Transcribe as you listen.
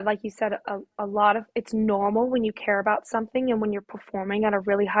Like you said, a lot of it's normal when you care about something and when you're performing at a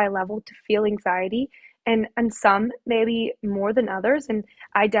really high level to feel anxiety, and some maybe more than others. And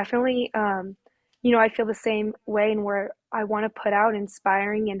I definitely, I feel the same way, and where I want to put out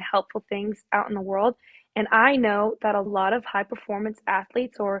inspiring and helpful things out in the world. And I know that a lot of high performance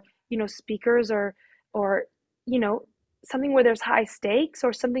athletes, or speakers, or you know something where there's high stakes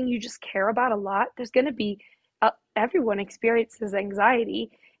or something you just care about a lot, there's going to be everyone experiences anxiety.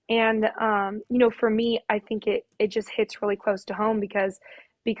 And for me, I think it just hits really close to home,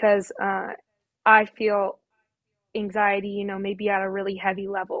 because I feel anxiety, maybe at a really heavy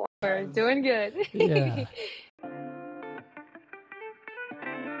level. We're doing good. Yeah.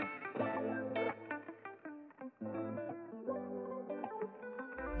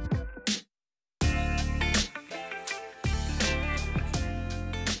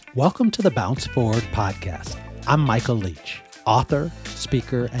 Welcome to the Bounce Forward podcast. I'm Michael Leach, author,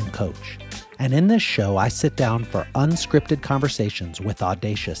 speaker, and coach. And in this show, I sit down for unscripted conversations with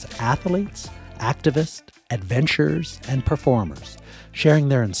audacious athletes, activists, adventurers, and performers, sharing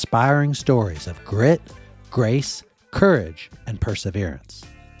their inspiring stories of grit, grace, courage, and perseverance.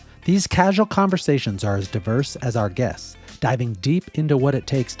 These casual conversations are as diverse as our guests, diving deep into what it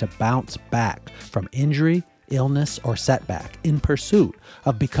takes to bounce back from injury, illness, or setback in pursuit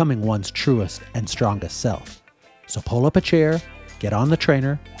of becoming one's truest and strongest self. So pull up a chair, get on the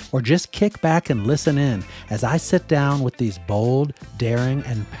trainer, or just kick back and listen in as I sit down with these bold, daring,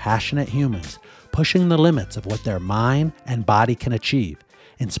 and passionate humans, pushing the limits of what their mind and body can achieve,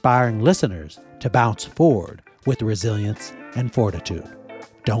 inspiring listeners to bounce forward with resilience and fortitude.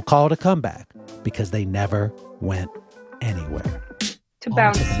 Don't call it a comeback, because they never went anywhere. To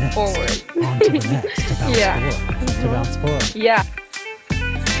bounce forward. On to the next. To bounce Yeah. forward. To bounce forward. Yeah.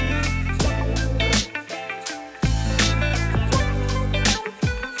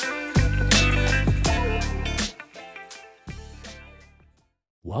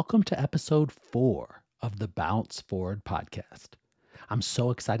 Welcome to episode 4 of the Bounce Forward podcast. I'm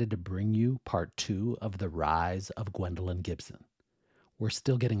so excited to bring you part 2 of the Rise of Gwendolyn Gibson. We're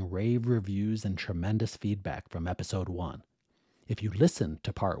still getting rave reviews and tremendous feedback from episode 1. If you listen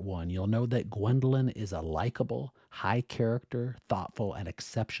to part 1, you'll know that Gwendolyn is a likable, high character, thoughtful, and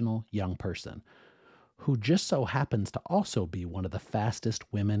exceptional young person who just so happens to also be one of the fastest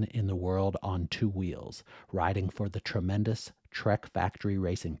women in the world on 2 wheels, riding for the tremendous Trek Factory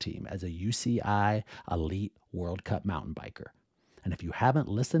Racing Team as a UCI Elite World Cup mountain biker. And if you haven't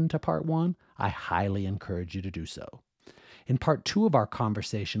listened to part 1, I highly encourage you to do so. In part 2 of our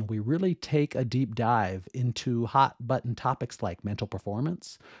conversation, we really take a deep dive into hot button topics like mental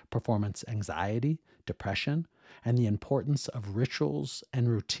performance, performance anxiety, depression, and the importance of rituals and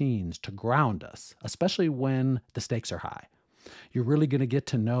routines to ground us, especially when the stakes are high. You're really going to get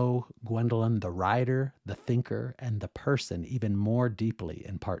to know Gwendolyn, the rider, the thinker, and the person even more deeply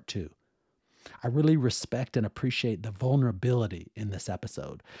in part 2. I really respect and appreciate the vulnerability in this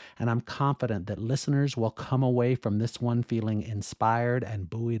episode, and I'm confident that listeners will come away from this one feeling inspired and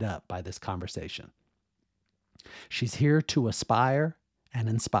buoyed up by this conversation. She's here to aspire and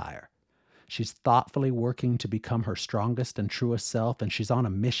inspire. She's thoughtfully working to become her strongest and truest self, and she's on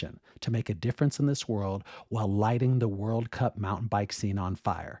a mission to make a difference in this world while lighting the World Cup mountain bike scene on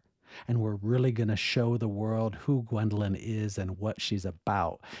fire. And we're really going to show the world who Gwendolyn is and what she's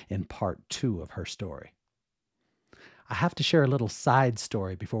about in part 2 of her story. I have to share a little side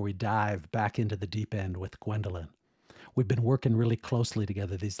story before we dive back into the deep end with Gwendolyn. We've been working really closely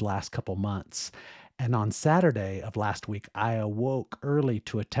together these last couple months. And on Saturday of last week, I awoke early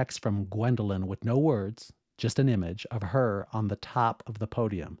to a text from Gwendolyn with no words, just an image of her on the top of the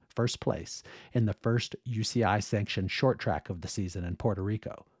podium, first place, in the first UCI-sanctioned short track of the season in Puerto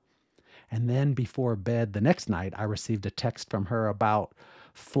Rico. And then before bed the next night, I received a text from her about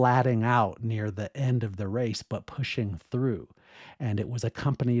flatting out near the end of the race, but pushing through. And it was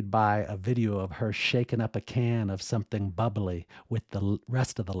accompanied by a video of her shaking up a can of something bubbly with the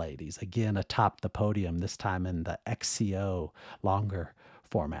rest of the ladies, again atop the podium, this time in the XCO longer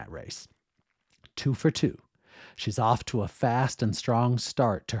format race. 2 for 2. She's off to a fast and strong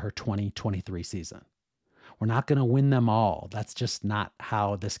start to her 2023 season. We're not going to win them all. That's just not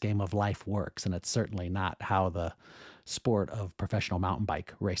how this game of life works, and it's certainly not how the sport of professional mountain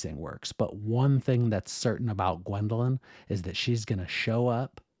bike racing works. But one thing that's certain about Gwendolyn is that she's going to show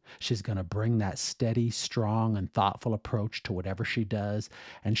up. She's going to bring that steady, strong, and thoughtful approach to whatever she does,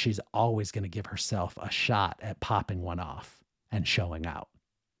 and she's always going to give herself a shot at popping one off and showing out.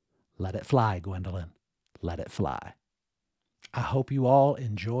 Let it fly, Gwendolyn. Let it fly. I hope you all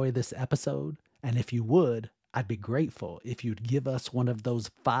enjoy this episode. And if you would, I'd be grateful if you'd give us one of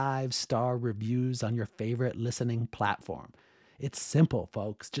those 5-star reviews on your favorite listening platform. It's simple,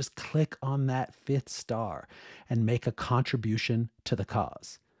 folks. Just click on that 5th star and make a contribution to the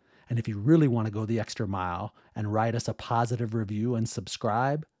cause. And if you really want to go the extra mile and write us a positive review and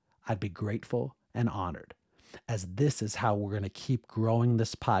subscribe, I'd be grateful and honored, as this is how we're going to keep growing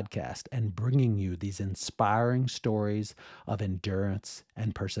this podcast and bringing you these inspiring stories of endurance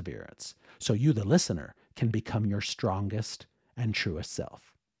and perseverance, so you, the listener, can become your strongest and truest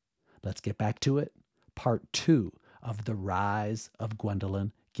self. Let's get back to it. Part 2 of The Rise of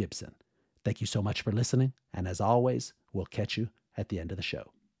Gwendolyn Gibson. Thank you so much for listening. And as always, we'll catch you at the end of the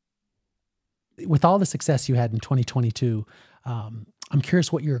show. With all the success you had in 2022, I'm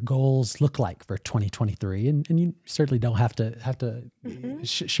curious what your goals look like for 2023. And you certainly don't have to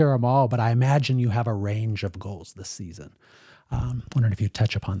share them all, but I imagine you have a range of goals this season. Wondering if you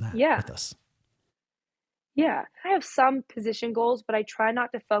touch upon that with us. Yeah, I have some position goals, but I try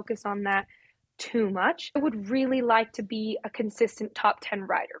not to focus on that too much. I would really like to be a consistent top 10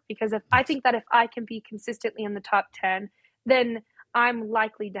 rider, because I think that if I can be consistently in the top 10, then I'm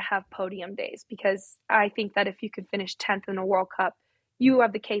likely to have podium days, because I think that if you could finish 10th in a World Cup, you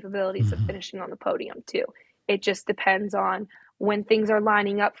have the capabilities of finishing on the podium too. It just depends on when things are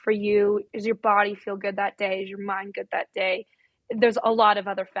lining up for you. Does your body feel good that day? Is your mind good that day? There's a lot of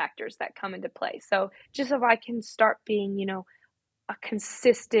other factors that come into play. So just if I can start being, a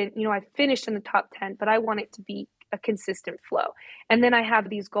consistent, I finished in the top 10, but I want it to be a consistent flow. And then I have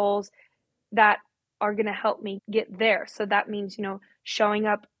these goals that are going to help me get there. So that means, showing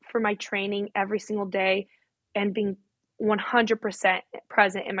up for my training every single day and being 100%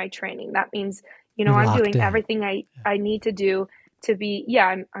 present in my training. That means, I'm doing everything I need to do to be,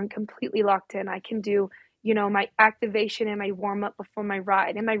 I'm completely locked in. I can do, my activation and my warm up before my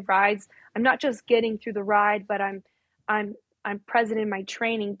ride. And my rides, I'm not just getting through the ride, but I'm present in my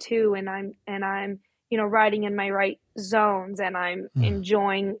training too. And I'm, riding in my right zones, and I'm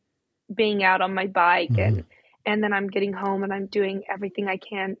enjoying being out on my bike, and then I'm getting home and I'm doing everything I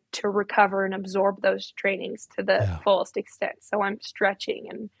can to recover and absorb those trainings to the fullest extent. So I'm stretching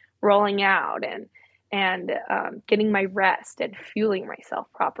and rolling out and getting my rest and fueling myself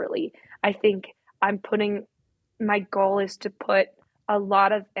properly. I think my goal is to put a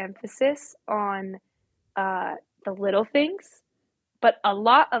lot of emphasis on the little things, but a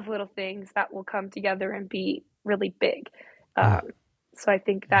lot of little things that will come together and be really big. So I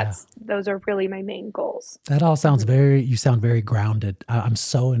think those are really my main goals. That all sounds you sound very grounded. I'm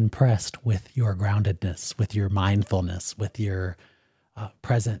so impressed with your groundedness, with your mindfulness, with your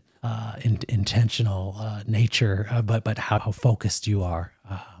present, intentional nature, but how focused you are.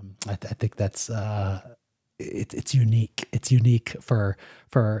 I think that's it's unique. It's unique for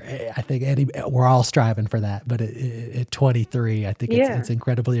I think we're all striving for that, but at 23, I think it's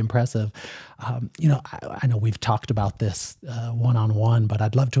incredibly impressive. I know we've talked about this one-on-one, but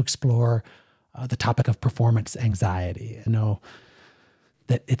I'd love to explore the topic of performance anxiety. I know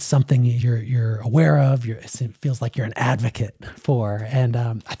that it's something you're aware of. It feels like you're an advocate for, and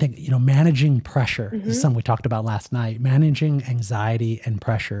I think managing pressure is something we talked about last night. Managing anxiety and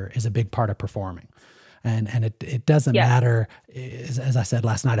pressure is a big part of performing. And it doesn't matter, as I said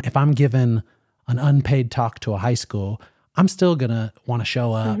last night, if I'm given an unpaid talk to a high school, I'm still going to want to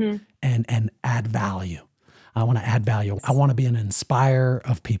show up and add value. I want to add value. I want to be an inspirer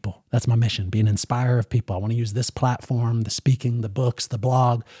of people. That's my mission, be an inspirer of people. I want to use this platform, the speaking, the books, the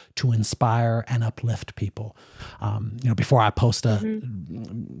blog, to inspire and uplift people. Before I post a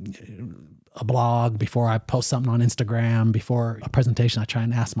blog, before I post something on Instagram, before a presentation, I try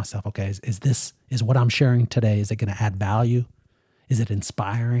and ask myself, okay, is what I'm sharing today, is it going to add value? Is it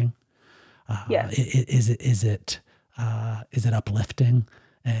inspiring? Is it uplifting?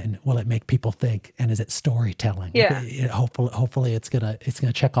 And will it make people think? And is it storytelling? Hopefully it's gonna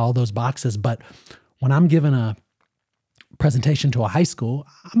check all those boxes. But when I'm giving a presentation to a high school,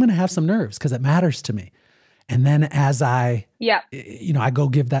 I'm gonna have some nerves because it matters to me. And then as I go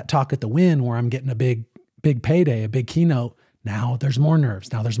give that talk at the Win where I'm getting a big payday, a big keynote, now there's more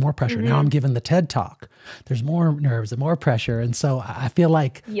nerves. Now there's more pressure. Now I'm giving the TED talk. There's more nerves and more pressure. And so I feel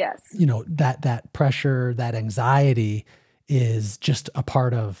like, that pressure, that anxiety is just a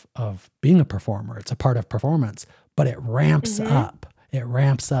part of being a performer. It's a part of performance, but it ramps up. It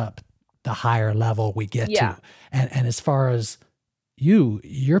ramps up the higher level we get to. And as far as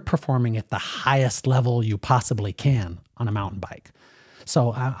you're performing at the highest level you possibly can on a mountain bike.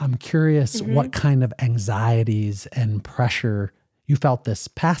 So I'm curious what kind of anxieties and pressure you felt this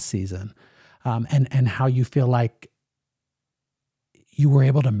past season, and how you feel like you were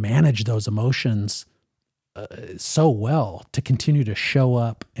able to manage those emotions so well to continue to show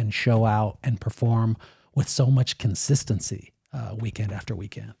up and show out and perform with so much consistency weekend after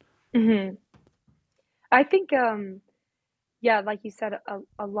weekend. Mhm. I think, yeah, like you said,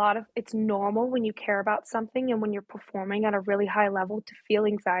 a lot of it's normal when you care about something and when you're performing at a really high level to feel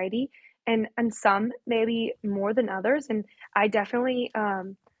anxiety, and some maybe more than others. And I definitely,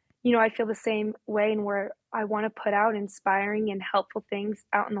 I feel the same way, and where I want to put out inspiring and helpful things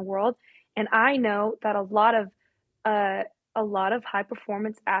out in the world. And I know that uh, a lot of high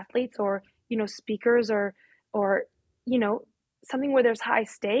performance athletes, or speakers, or you know something where there's high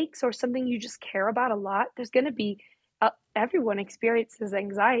stakes or something you just care about a lot, there's going to be everyone experiences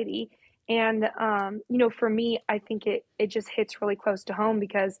anxiety. And for me, I think it just hits really close to home,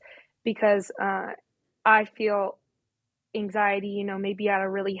 because I feel anxiety, maybe at a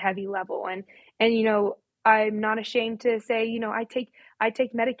really heavy level. And I'm not ashamed to say, I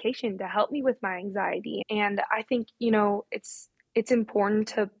take medication to help me with my anxiety. And I think, it's important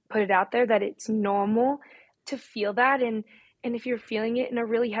to put it out there that it's normal to feel that. And if you're feeling it in a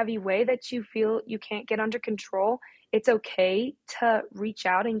really heavy way that you feel you can't get under control, it's okay to reach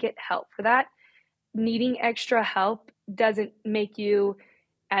out and get help for that. Needing extra help doesn't make you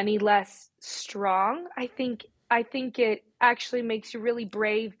any less strong. I think it actually makes you really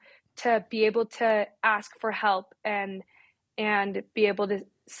brave to be able to ask for help, and be able to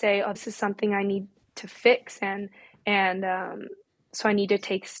say, "Oh, this is something I need to fix," and so I need to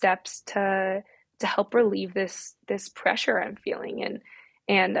take steps to help relieve this pressure I'm feeling,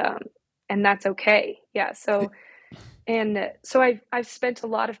 and and that's okay. Yeah. So I've spent a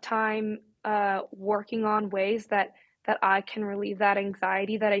lot of time working on ways that I can relieve that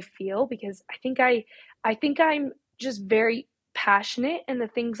anxiety that I feel, because I think I'm just very passionate in the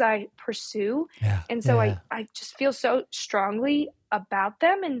things I pursue, Yeah, and so I yeah, I just feel so strongly about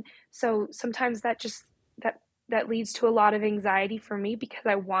them. And so sometimes that that leads to a lot of anxiety for me, because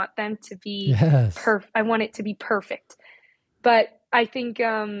I want them to be yes, I want it to be perfect. But I think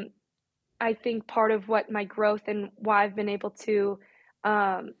part of what my growth and why I've been able to,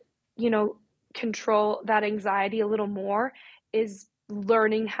 um, you know, control that anxiety a little more is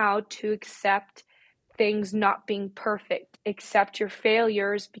learning how to accept things not being perfect, accept your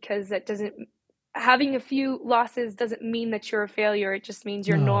failures, because that doesn't, having a few losses doesn't mean that you're a failure. It just means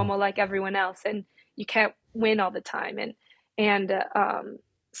you're no, normal like everyone else, and you can't win all the time. And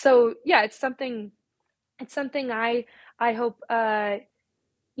so yeah, it's something I hope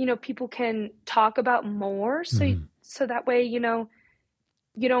people can talk about more, mhm, so that way, you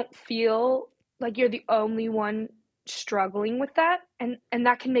don't feel like you're the only one struggling with that, and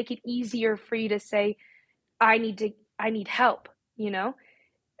that can make it easier for you to say, I need help,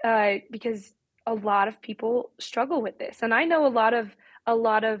 because a lot of people struggle with this. And I know a lot of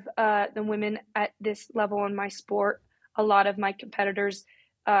the women at this level in my sport, a lot of my competitors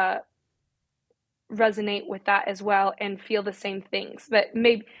uh resonate with that as well and feel the same things. But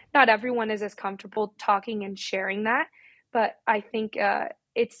maybe not everyone is as comfortable talking and sharing that. But I think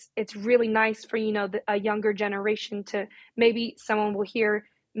it's really nice for a younger generation to, maybe someone will hear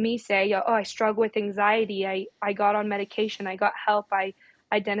me say, "Oh, I struggle with anxiety. I got on medication. I got help. I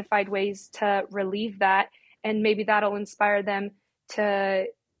identified ways to relieve that," and maybe that'll inspire them to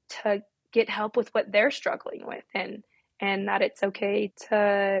to get help with what they're struggling with, and that it's okay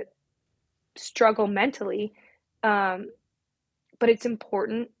to struggle mentally, um, but it's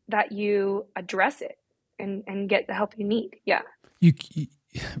important that you address it and get the help you need. Yeah. you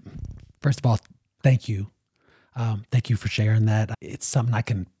first of all, thank you. Thank you for sharing that. It's something I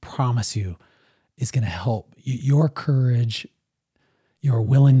can promise you is going to help. Your courage, your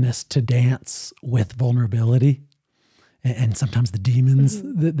willingness to dance with vulnerability, and sometimes the demons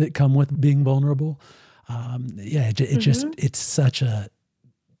Hmm. that come with being vulnerable. Yeah, Hmm. it's such a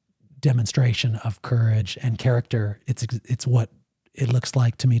demonstration of courage and character. It's what it looks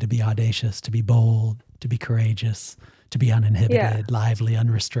like to me to be audacious, to be bold, to be courageous, to be Yeah. uninhibited, lively,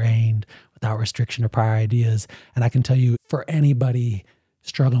 unrestrained, without restriction or prior ideas. And I can tell you, for anybody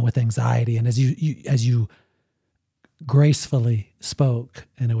struggling with anxiety, and as you gracefully spoke,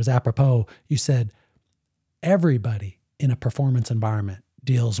 and it was apropos, you said everybody in a performance environment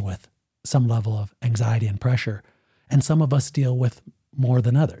deals with some level of anxiety and pressure, and some of us deal with more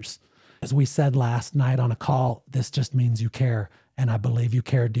than others. As we said last night on a call, this just means you care, and I believe you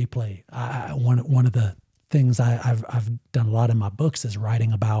care deeply. One of the things I've done a lot in my books is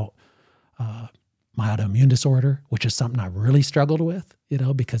writing about my autoimmune disorder, which is something I really struggled with,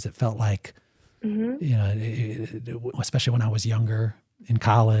 because it felt like, Hmm. especially when I was younger in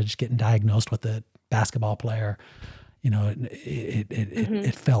college, getting diagnosed with it, basketball player. Mhm.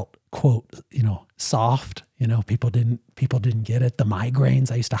 It felt, quote, soft. People didn't get it. The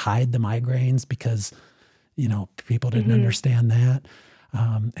migraines, I used to hide the migraines because, people didn't Mhm. understand that.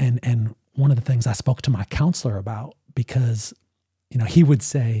 And one of the things I spoke to my counselor about, because, he would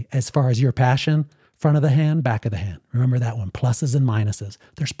say, as far as your passion, front of the hand, back of the hand. Remember that one, pluses and minuses.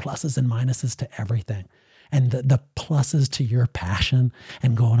 There's pluses and minuses to everything. And the pluses to your passion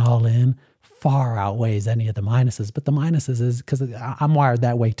and going all in far outweighs any of the minuses. But the minuses is because I'm wired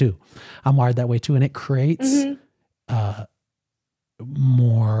that way too. I'm wired that way too. And it creates Mhm. uh,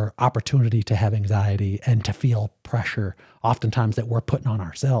 more opportunity to have anxiety and to feel pressure, oftentimes that we're putting on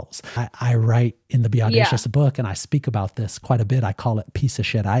ourselves. I write in the Be Yeah. Audacious book, and I speak about this quite a bit. I call it piece of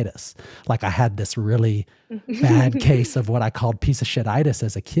shit-itis. Like I had this really bad case of what I called piece of shit-itis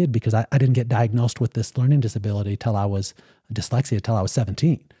as a kid because I didn't get diagnosed with this learning disability dyslexia till I was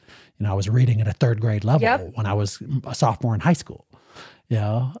 17. I was reading at a third grade Yep. level when I was a sophomore in high school.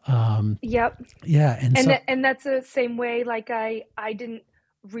 Yeah. Yep. Yeah. And And so, that's the same way, like, I didn't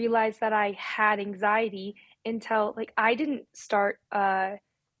realize that I had anxiety until, like, I didn't start,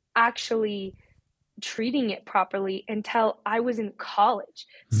 actually treating it properly until I was in college.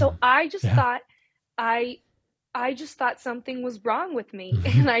 So yeah. I I just thought something was wrong with me,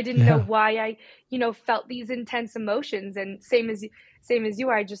 Hmm. and I didn't know Yeah. why I, felt these intense emotions, and same as you,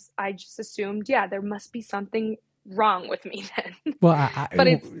 I just assumed, yeah, there must be something wrong with me then. Well, But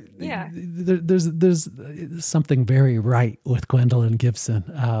it's yeah. there's something very right with Gwendolyn Gibson.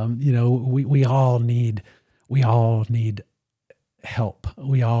 We all need help.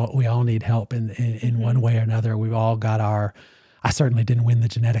 We all need help in one Mhm. way or another. We've all got our. I certainly didn't win the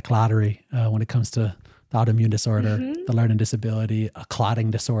genetic lottery when it comes to the autoimmune disorder, Mhm. the learning disability, a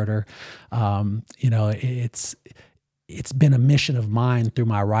clotting disorder. It's been a mission of mine through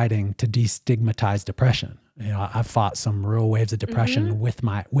my writing to destigmatize depression. I've fought some real waves of Mhm. depression with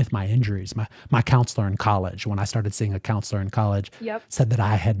my injuries. My counselor in college, when I started seeing a counselor in college, Yep. said that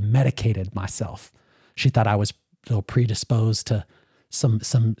I had medicated myself. She thought I was a little predisposed to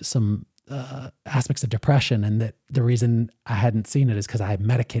some aspects of depression, and that the reason I hadn't seen it is because I had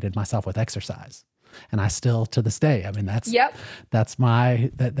medicated myself with exercise. And I still, to this day, I mean, Yep. that's my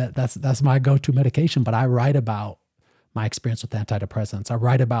go-to medication. But I write about my experience with antidepressants. I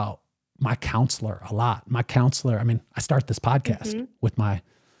write about my counselor a lot. My counselor, I mean, I start this podcast Mhm. with my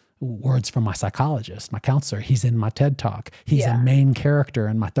words from my psychologist, my counselor. He's in my TED Talk. He's a Yeah. main character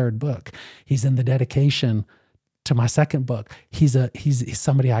in my third book. He's in the dedication to my second book. He's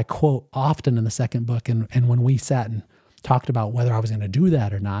somebody I quote often in the second book. And when we sat and talked about whether I was going to do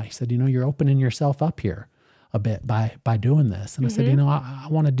that or not, he said, you're opening yourself up here a bit by doing this. And I said, Mhm. I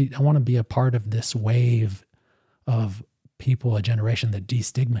want to be a part of this wave of people, a generation that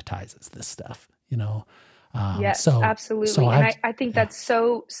destigmatizes this stuff, Yes, so absolutely, and I've, I think yeah, that's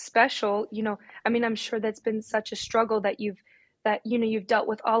so special, I mean, I'm sure that's been such a struggle that, you've dealt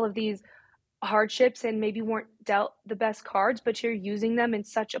with all of these hardships and maybe weren't dealt the best cards, but you're using them in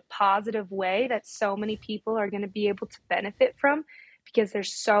such a positive way that so many people are gonna be able to benefit from, because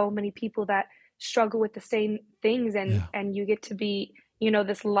there's so many people that struggle with the same things, and yeah, you get to be,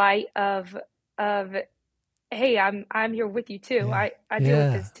 this light of hey, I'm here with you too. yeah, I deal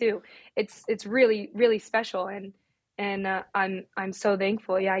with yeah. this too. It's really really special, and I'm so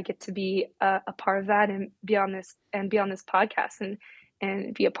thankful. Yeah, I get to be a part of that and be on this podcast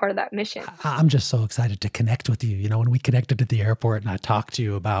and be a part of that mission. I'm just so excited to connect with you. When we connected at the airport and I talked to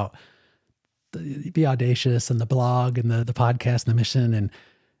you about Be Audacious and the blog and the podcast and the mission, and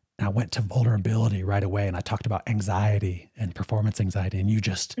I went to vulnerability right away, and I talked about anxiety and performance anxiety, and you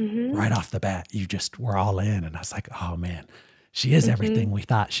just Mhm. right off the bat, you just were all in, and I was like, oh man, she is everything Mhm. we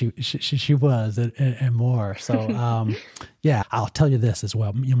thought she was, and more. So yeah, I'll tell you this as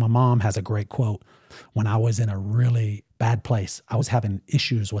well. My mom has a great quote. When I was in a really bad place, I was having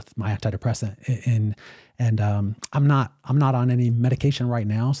issues with my antidepressant, and I'm not on any medication right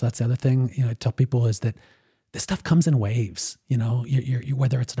now. So that's the other thing, I tell people is that this stuff comes in waves.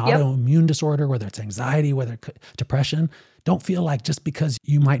 Whether it's an Yep. autoimmune disorder, whether it's anxiety, whether it's depression, don't feel like just because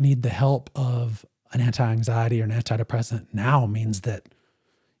you might need the help of an anti-anxiety or an antidepressant now means that,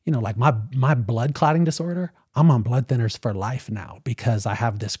 like my blood clotting disorder, I'm on blood thinners for life now because I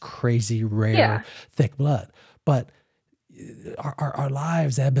have this crazy rare Yeah. thick blood. But our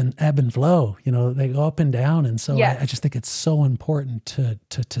lives ebb and flow, they go up and down. And so I Yes. just think it's so important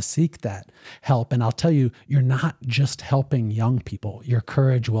to seek that help. And I'll tell you, you're not just helping young people. Your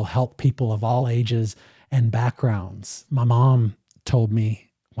courage will help people of all ages and backgrounds. My mom told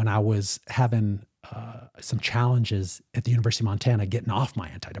me when I was having some challenges at the University of Montana getting off my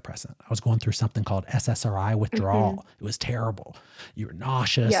antidepressant. I was going through something called SSRI Mhm. withdrawal. It was terrible. You were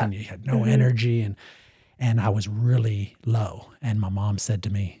nauseous Yeah. and you had no Mhm. energy, and I was really low. And my mom said to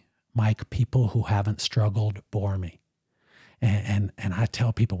me, Mike, people who haven't struggled bore me. And I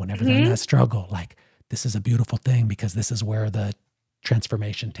tell people whenever they're in Mhm. that struggle, like, this is a beautiful thing because this is where the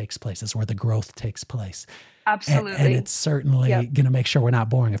transformation takes place. This is where the growth takes place. And Absolutely. it's certainly Yep. going to make sure we're not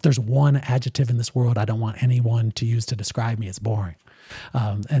boring. If there's one adjective in this world I don't want anyone to use to describe me, it's boring.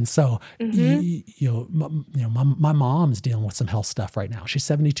 And so, Mhm. my mom's dealing with some health stuff right now. She's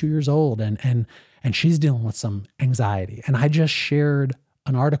 72 years old, and she's dealing with some anxiety. And I just shared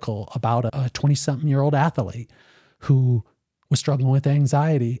an article about a 20-something-year-old athlete who was struggling with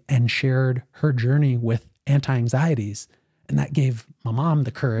anxiety and shared her journey with anti-anxieties. And that gave my mom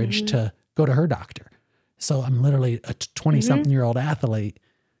the courage Mhm. to go to her doctor. So I'm literally a 20 Mhm. something year old athlete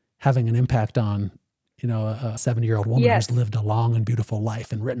having an impact on, a 70-year-old woman who's Yes. lived a long and beautiful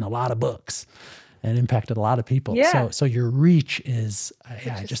life and written a lot of books and impacted a lot of people. So, Yeah, so your reach is,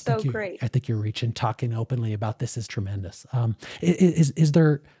 yeah, which is so great. I think your reach and talking openly about this is tremendous. Is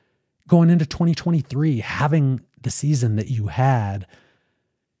there, going into 2023, having the season that you had,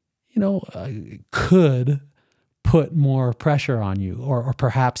 could put more pressure on you, or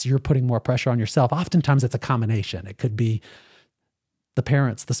perhaps you're putting more pressure on yourself? Oftentimes it's a combination. It could be the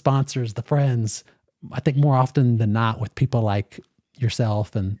parents, the sponsors, the friends. I think more often than not with people like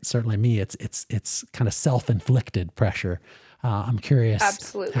yourself and certainly me, it's kind of self-inflicted pressure. I'm curious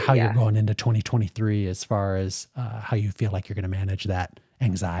Absolutely, how you're yeah. going into 2023 as far as how you feel like you're going to manage that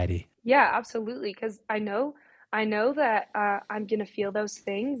anxiety. Yeah, absolutely. Because I know that, I'm gonna feel those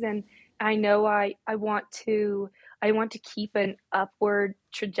things, and I know I want to keep an upward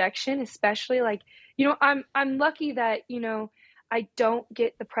trajectory, especially, like, I'm lucky that, I don't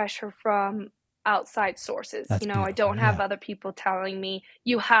get the pressure from outside sources, That's I beautiful. don't have Yeah. other people telling me,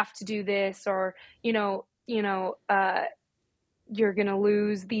 "You have to do this," or, you're going to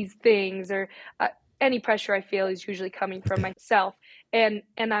lose these things, or any pressure I feel is usually coming With from that. myself. And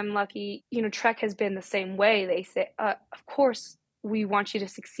I'm lucky, Trek has been the same way. They say, of course we want you to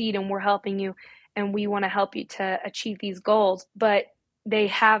succeed and we're helping you and we want to help you to achieve these goals, but they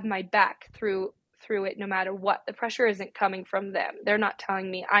have my back through it. No matter what, the pressure isn't coming from them. They're not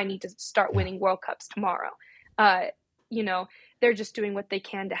telling me I need to start Yeah. winning world cups tomorrow. uh you know they're just doing what they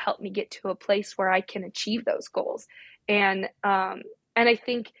can to help me get to a place where I can achieve those goals. And I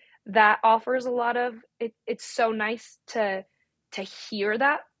think that offers a lot of it. It's so nice to hear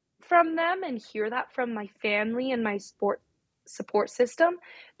that from them and hear that from my family and my sport support system,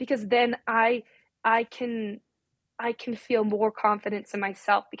 because then I can I can feel more confidence in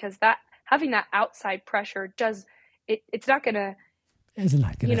myself, because that having that outside pressure does it's not gonna, It's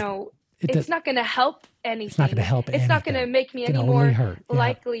not you gonna. know, It it's does. not gonna help It's not gonna anything. help It's not gonna anything. make me It can any only more hurt. Yeah.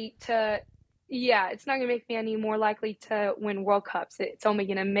 likely to yeah, it's not gonna make me any more likely to win World Cups. It's only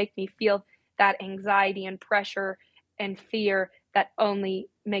gonna make me feel that anxiety and pressure and fear that only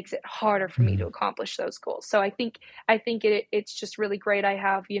makes it harder for me to Mhm. accomplish those goals. So I think it's just really great I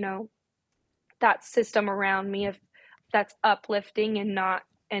have, that system around me, if that's uplifting and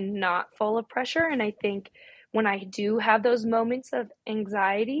not full of pressure. And I think when I do have those moments of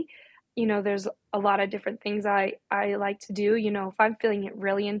anxiety, there's a lot of different things I like to do. If I'm feeling it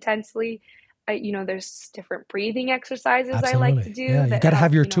really intensely, there's different breathing exercises I like to Absolutely. Yeah. do You that got to help,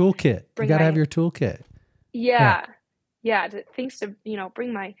 have your toolkit. You bring got to have my your toolkit. Yeah. yeah. Yeah, things to,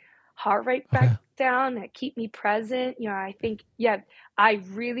 bring my heart rate back Okay. down, and keep me present. I think, yeah, I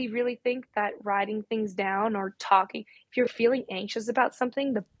really, really think that writing things down or talking, if you're feeling anxious about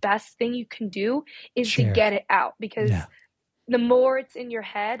something, the best thing you can do is to Share. get it out, Yeah. because the more it's in your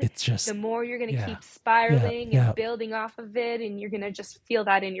head, It's the just, more you're going to yeah. keep Yeah. spiraling Yeah. and building off of it, and you're going to just feel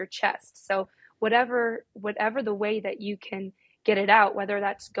that in your chest. So whatever the way that you can get it out, whether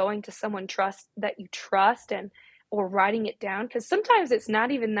that's going to someone trust that you trust, and or writing it down, because sometimes it's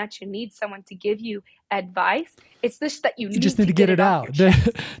not even that you need someone to give you advice, it's just that you You just need need to to get get it it off your out.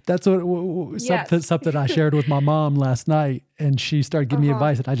 chest. That's what something Yes. something I shared with my mom last night, and she started giving me Uh-huh.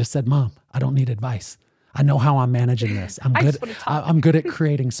 advice, and I just said, "Mom, I don't need advice. I know how I'm managing this. I'm I good. just want to talk. I'm good at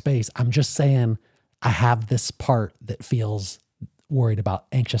creating space. I'm just saying, I have this part that feels worried about,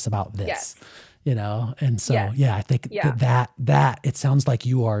 anxious about this, Yes. And so, yeah, Yes. I think Yeah. that it sounds like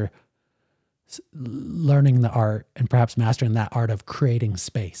you are learning the art and perhaps mastering that art of creating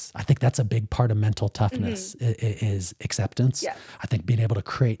space. I think that's a big part of mental Mhm. toughness is acceptance. Yes. I think being able to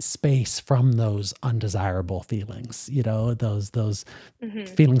create space from those undesirable feelings, those Mhm.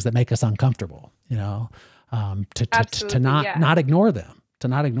 feelings that make us uncomfortable, to Absolutely, not yeah. not ignore them, to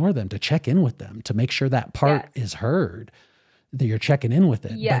not ignore them, to check in with them, to make sure that part Yes. is heard, that you're checking in with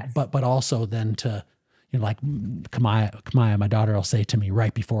it. Yes. But also then to, like Kamaya, my daughter will say to me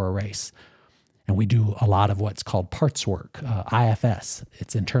right before a race, and we do a lot of what's called parts work, IFS.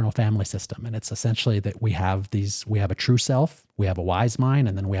 It's internal family system. And it's essentially that we have a true self, we have a wise mind,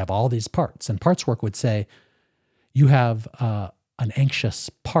 and then we have all these parts. And parts work would say, you have an anxious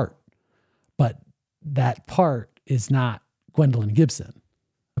part, but that part is not Gwendolyn Gibson.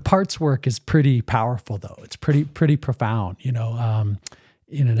 The parts work is pretty powerful, though. It's pretty profound. Again,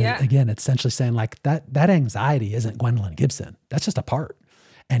 it's essentially saying like that anxiety isn't Gwendolyn Gibson. That's just a part.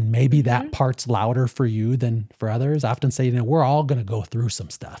 And maybe that part's louder for you than for others. I often say, we're all going to go through some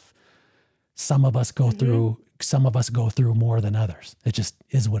stuff. Some of us go through more than others. It just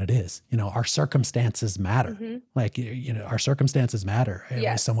is what it is. Our circumstances matter. Like, our circumstances matter.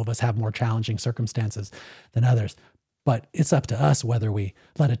 Yes. Some of us have more challenging circumstances than others. But it's up to us whether we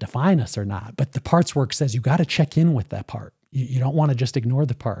let it define us or not. But the parts work says you got to check in with that part. You don't want to just ignore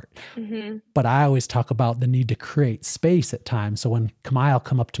the part. But I always talk about the need to create space at times. So when Kamaya will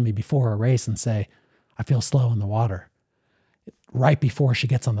come up to me before a race and say, I feel slow in the water, right before she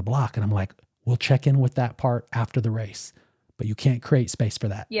gets on the block. And I'm like, we'll check in with that part after the race. But you can't create space for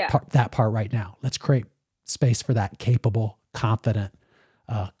that, that part right now. Let's create space for that capable, confident,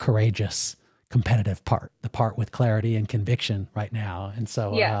 courageous, competitive part, the part with clarity and conviction right now. And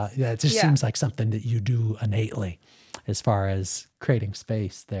so it just seems like something that you do innately as far as creating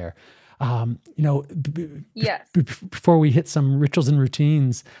space there. Before we hit some rituals and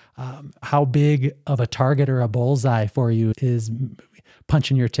routines, how big of a target or a bullseye for you is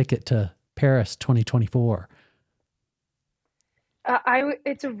punching your ticket to Paris 2024?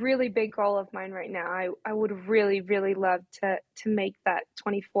 It's a really big goal of mine right now. I would really, really love to make that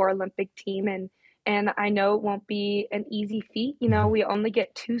 24 Olympic team, and I know it won't be an easy feat. We only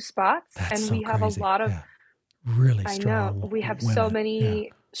get 2 spots. That's and so we have crazy. A lot of really I strong know we have women. so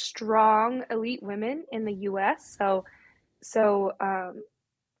many strong elite women in the US. So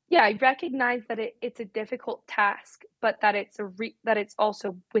I recognize that it's a difficult task, but that it's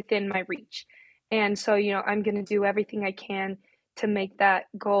also within my reach. And so, I'm going to do everything I can to make that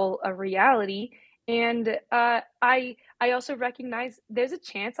goal a reality. And I also recognize there's a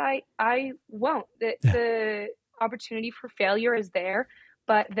chance I won't. The opportunity for failure is there,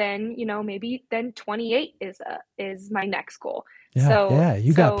 but then maybe then 28 is my next goal.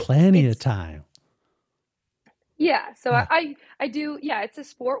 You got plenty of time. Yeah, so I do. Yeah, it's a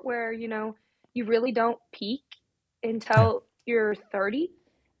sport where you really don't peak until you're 30,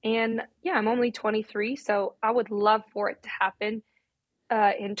 and I'm only 23, so I would love for it to happen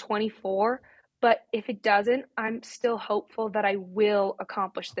in 24. But if it doesn't, I'm still hopeful that I will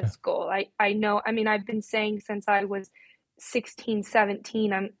accomplish this goal. I know. I mean, I've been saying since I was 16,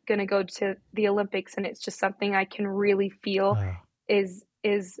 17, I'm gonna go to the Olympics, and it's just something I can really feel is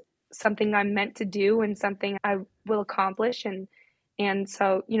something I'm meant to do and something I will accomplish. And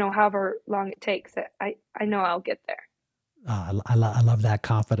so, however long it takes, I know I'll get there. I love that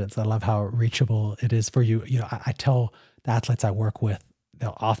confidence. I love how reachable it is for you. I tell the athletes I work with,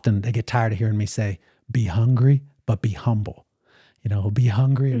 they get tired of hearing me say, be hungry, but be humble. Be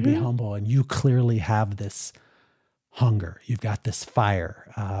hungry and be humble. And you clearly have this hunger. You've got this fire.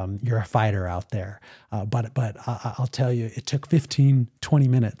 You're a fighter out there. But I'll tell you, it took 15, 20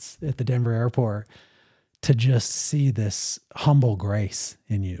 minutes at the Denver airport to just see this humble grace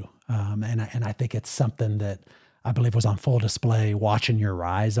in you. And I think it's something that I believe was on full display watching your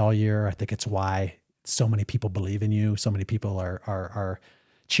rise all year. I think it's why so many people believe in you. So many people are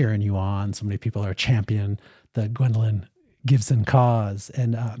cheering you on. So many people are championing the Gwendolyn Gibson cause.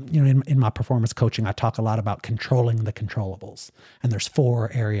 And, in my performance coaching, I talk a lot about controlling the controllables. And there's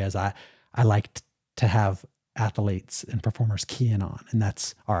 4 areas I like to have athletes and performers key in on. And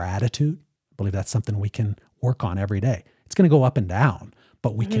that's our attitude. I believe that's something we can work on every day. It's going to go up and down,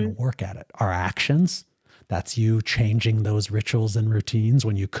 but we can work at it. Our actions, that's you changing those rituals and routines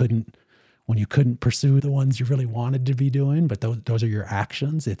when you couldn't pursue the ones you really wanted to be doing, but those are your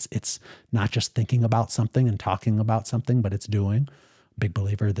actions. It's not just thinking about something and talking about something, but it's doing. Big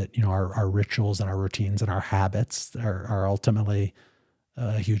believer that, our rituals and our routines and our habits are ultimately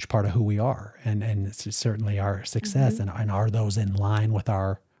a huge part of who we are. And it's certainly our success. And are those in line with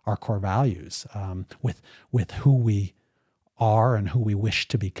our core values, with who we are and who we wish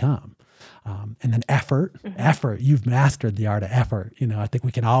to become. And then effort, you've mastered the art of effort. I think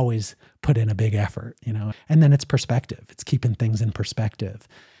we can always put in a big effort, and then it's perspective. It's keeping things in perspective.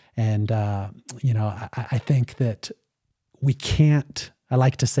 And, I think that I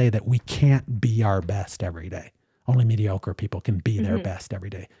like to say that we can't be our best every day. Only mediocre people can be their Hmm. best every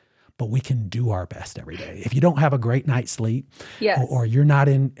day. But we can do our best every day. If you don't have a great night's sleep, or Yes. you're not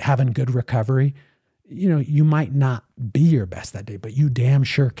in having good recovery, you might not be your best that day, but you damn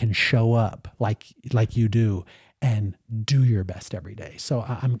sure can show up like you do and do your best every day. So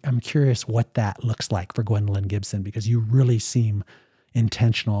I'm curious what that looks like for Gwendolyn Gibson, because you really seem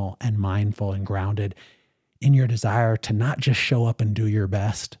intentional and mindful and grounded in your desire to not just show up and do your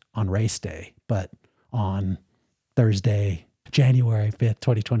best on race day, but on Thursday, January 5th,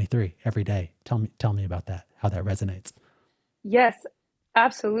 2023, every day. Tell me about that, how that resonates. Yes,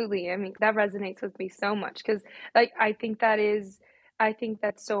 absolutely. I mean, that resonates with me so much because, like, I think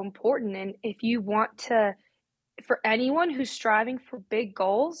that's so important. And if you want to, for anyone who's striving for big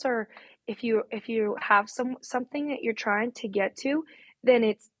goals, or if you have something that you're trying to get to, then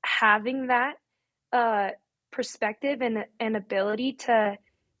it's having that uh perspective and ability to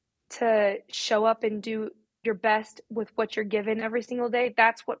show up and do your best with what you're given every single day.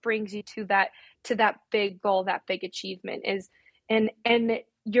 That's what brings you to that big goal, that big achievement is. And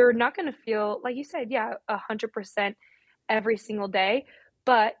you're not going to feel like you said, yeah, 100% every single day,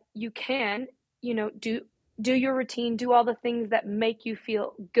 but you can, do your routine, do all the things that make you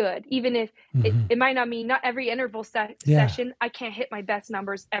feel good, even if Hmm. it might not mean not every interval Yeah. session I can't hit my best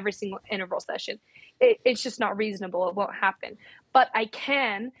numbers every single interval session. It's just not reasonable. It won't happen. But I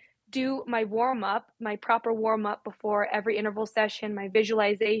can do my warm up, my proper warm up before every interval session, my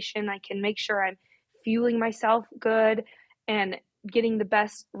visualization. I can make sure I'm fueling myself good and getting the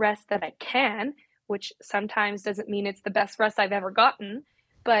best rest that I can, which sometimes doesn't mean it's the best rest I've ever gotten,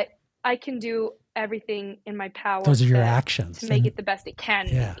 but I can do everything in my power Those are your to actions. make And it the best it can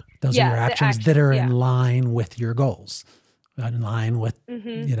yeah, be. those are your Yeah, the actions that actions. are in Yeah. line with your goals, in line with,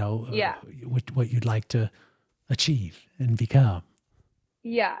 Mhm. Yeah. what you'd like to achieve and become.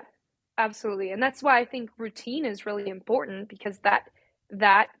 Yeah. Absolutely. And that's why I think routine is really important because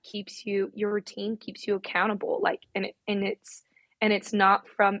that keeps your routine keeps you accountable, like, and it's not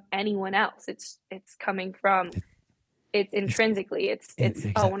from anyone else. It's coming from, It, it's it's intrinsically, it's oh,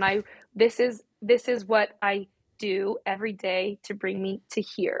 when exactly. I this is what I do every day to bring me to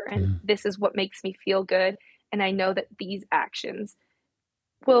here, and Mhm. this is what makes me feel good, and I know that these actions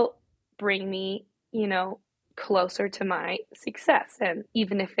will bring me, closer to my success. And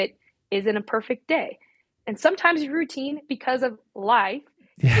even if it isn't a perfect day, and sometimes your routine, because of life,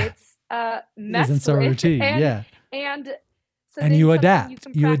 Yeah, gets isn't messed so with, routine. and Yeah, and so and then you something you adapt.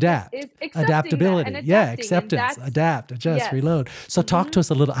 can You practice adapt. is accepting that and Adaptability. Yeah, adapting, and acceptance. that's Adapt. Adjust. yes. Reload. So talk Mhm. to us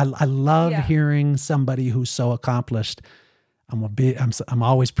a little. I love Yeah. hearing somebody who's so accomplished. I'm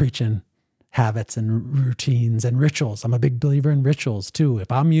always preaching habits and routines and rituals. I'm a big believer in rituals too.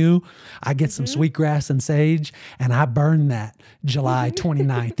 If I'm you, I get some Mhm. sweetgrass and sage and I burn that July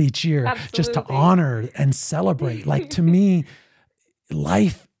 29th each year just to Absolutely. honor and celebrate. Like, to me,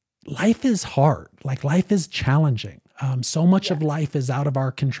 life life is hard. Like, life is challenging. So much of Yes. life is out of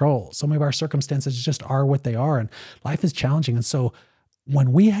our control. So many of our circumstances just are what they are, and life is challenging. And so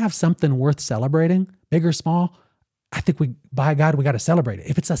when we have something worth celebrating, big or small, I think by God, we got to celebrate it.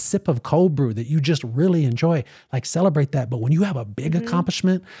 If it's a sip of cold brew that you just really enjoy, like, celebrate that. But when you have a big Mhm.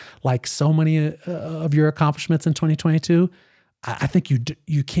 accomplishment, like so many of your accomplishments in 2022, I think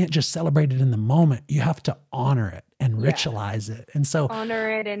you can't just celebrate it in the moment. You have to honor it and Yeah. ritualize it. And so,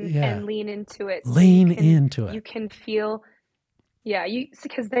 Honor it yeah, and lean into it so lean into you it. can feel, yeah, you,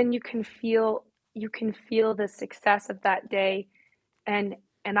 because then you can feel the success of that day, and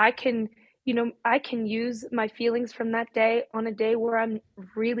I can, I can use my feelings from that day on a day where I'm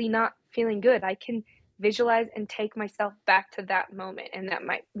really not feeling good. I can visualize and take myself back to that moment, and that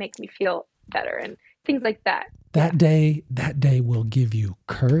might make me feel better and things like that. Yeah. That day will give you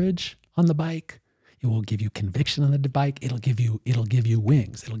courage on the bike. It will give you conviction on the bike. It'll give you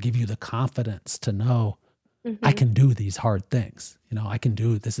wings. It'll give you the confidence to know I Mhm. can do these hard things. I can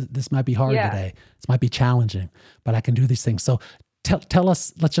do this. This might be hard Yeah. today. This might be challenging, but I can do these things. So tell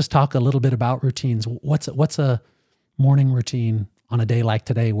us. Let's just talk a little bit about routines. What's a morning routine on a day like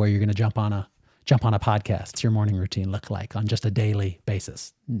today where you're going to jump on a podcast? What's your morning routine look like on just a daily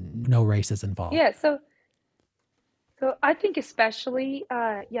basis? No races involved. Yeah, so I think especially,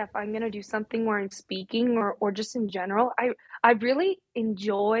 yeah, if I'm gonna do something where I'm speaking or just in general, I really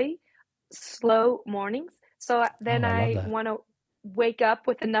enjoy slow mornings. So then Oh, I love I that. want to wake up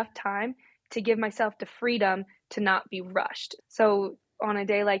with enough time to give myself the freedom to not be rushed. So on a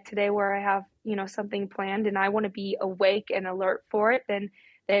day like today where I have, something planned and I want to be awake and alert for it,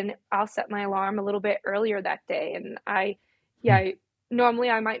 then I'll set my alarm a little bit earlier that day. And yeah, Hmm.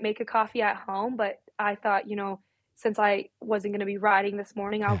 normally I might make a coffee at home, but I thought, since I wasn't going to be riding this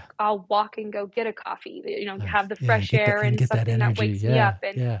morning, Yeah. I'll walk and go get a coffee, Nice. have the Yeah. fresh air and Get that something that energy. wakes me Yeah. up.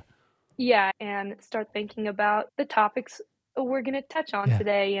 And Yeah. yeah, and start thinking about the topics we're going to touch on Yeah.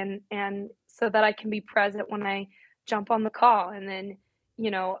 today, and so that I can be present when I jump on the call. And then, you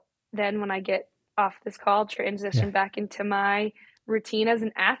know, then when I get off this call, Yeah. transition back into my routine as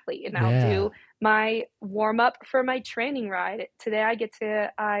an athlete, and I'll Yeah. do my warm up for my training ride. Today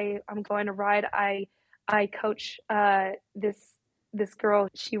I'm going to ride. I coach this girl.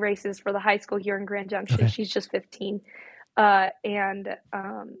 She races for the high school here in Grand Junction. Okay. She's just 15. And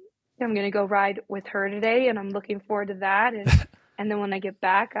I'm gonna go ride with her today, and I'm looking forward to that. And then when I get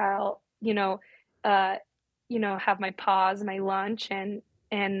back, I'll uh, have my pause, my lunch, and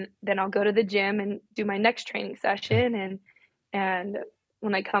then I'll go to the gym and do my next training Okay. session. And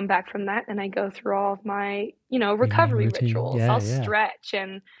when I come back from that, then I go through all of my Evening recovery routine. rituals. Yeah. I'll Yeah. stretch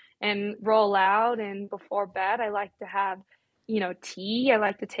and roll out, and before bed, I like to have tea. I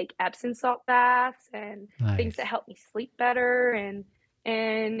like to take Epsom salt baths and things that Nice. help me sleep better.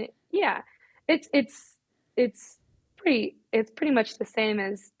 And yeah, it's it's it's pretty much the same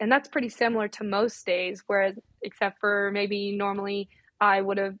as, and that's pretty similar to most days, whereas except for maybe normally I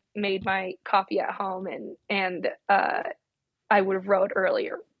would have made my coffee at home, and I would have rode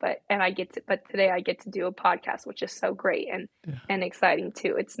earlier, but today I get to do a podcast, which is so great Yeah. and exciting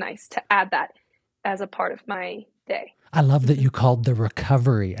too. It's nice to add that as a part of my day. I love that Hmm. you called the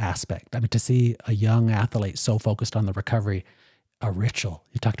recovery aspect. I mean, to see a young athlete so focused on the recovery, a ritual.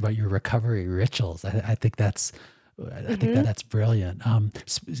 You talked about your recovery rituals. I think I think Hmm. that's brilliant.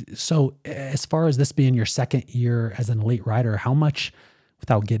 So as far as this being your second year as an elite rider, how much,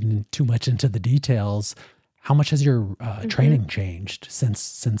 without getting too much into the details, how much has your Hmm. training changed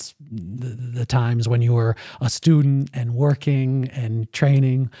since the times when you were a student and working and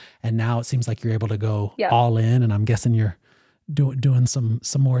training, and now it seems like you're able to go Yep. all in? And I'm guessing you're doing some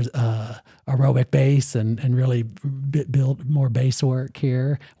more aerobic base and really build more base work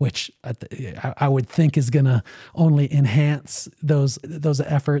here, which I would think is going to only enhance those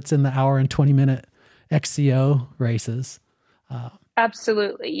efforts in the hour and 20-minute XCO races. Uh,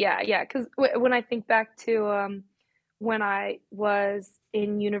 Absolutely. Yeah. Yeah. Because when I think back to when I was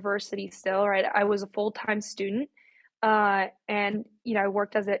in university still, right, I was a full-time student. And, I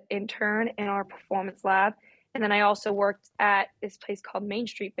worked as an intern in our performance lab. And then I also worked at this place called Main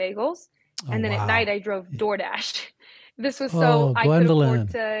Street Bagels. oh And then at night, wow! I drove DoorDash. This was so Oh, I could afford Gwendolyn,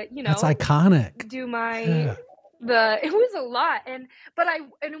 to, that's iconic. do my Yeah, it was a lot. And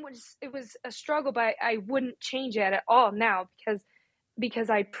it was a struggle, but I wouldn't change it at all now, because the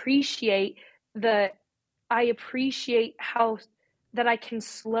I appreciate how that I can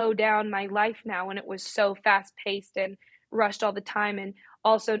slow down my life now when it was so fast paced and rushed all the time. And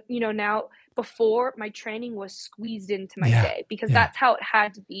also, now, before, my training was squeezed into my yeah, day because yeah, that's how it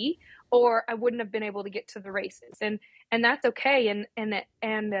had to be, or I wouldn't have been able to get to the races. And that's okay.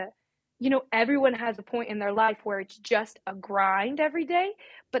 Everyone has a point in their life where it's just a grind every day,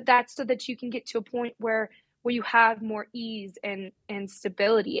 but that's so that you can get to a point where you have more ease and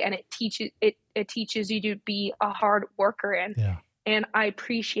stability, and it teaches you to be a hard worker. yeah, And I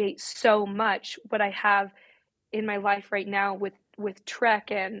appreciate so much what I have in my life right now with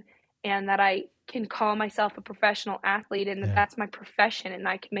Trek, and that I can call myself a professional athlete, and yeah. that's my profession, and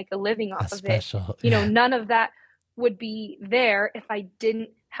I can make a living off That's of it. special. Yeah, None of that would be there if I didn't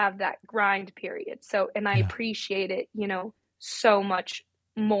have that grind period. So, and I yeah. appreciate it, so much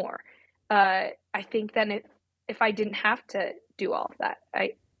more. I think that if I didn't have to do all of that,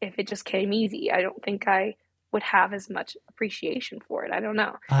 if it just came easy, I don't think I would have as much appreciation for it. I don't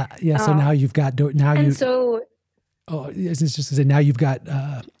know. Yeah. So now Um, you've got now and you. so Oh, it's just to say now you've got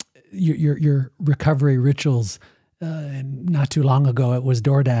your recovery rituals. And not too long ago, it was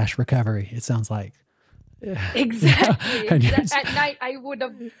DoorDash recovery. It sounds like. Yeah. Yeah. exactly, And at night I would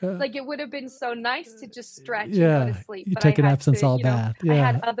have, yeah, like, it would have been so nice to just stretch and go to yeah, sleep, you but I take an had Epsom to, salt bath. I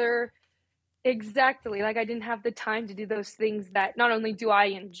had Yeah, other exactly, like, I didn't have the time to do those things that not only do I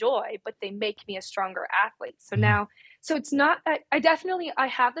enjoy, but they make me a stronger athlete. So yeah, now, so it's not, I definitely, I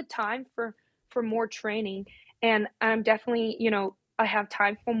have the time for more training, and I'm definitely, I have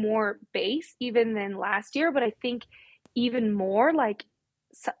time for more base even than last year, but I think even more, like,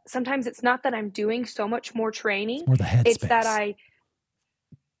 sometimes it's not that I'm doing so much more it's training, more the it's that headspace. I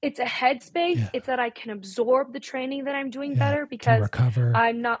it's a headspace. Yeah, It's that I can absorb the training that I'm doing yeah, better, can because recover.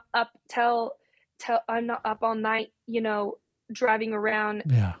 I'm not up till I'm not up all night, driving around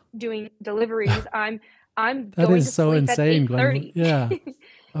Yeah, doing deliveries. I'm that going is to so sleep at insane, Gwendolyn. 8:30. Yeah,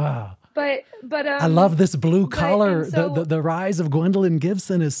 wow. But but I love um this blue but and collar. so The rise of Gwendolyn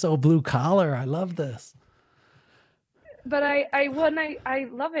Gibson is so blue collar. I love this. but I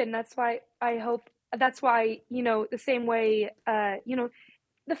love it, and that's why I hope that's why, the same way,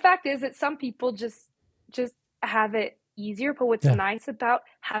 the fact is that some people just have it easier, but what's Yeah. nice about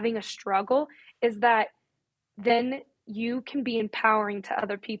having a struggle is that then you can be empowering to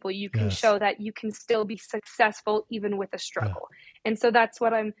other people. You can Yes. show that you can still be successful even with a Yeah. struggle. And so that's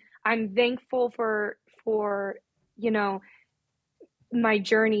what I'm thankful for, you know, my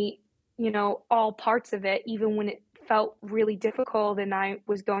journey, all parts of it, even when it felt really difficult and I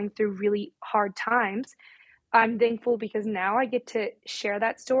was going through really hard times. I'm thankful because now I get to share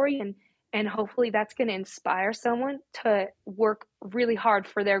that story, and hopefully that's going to inspire someone to work really hard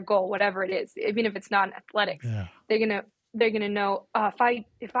for their goal, whatever it is. Even if it's not in athletics, Yeah. they're gonna they're gonna know,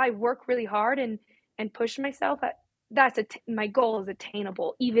 if I work really hard and push myself, my goal is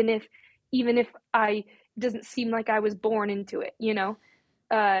attainable, even if I doesn't seem like I was born into it.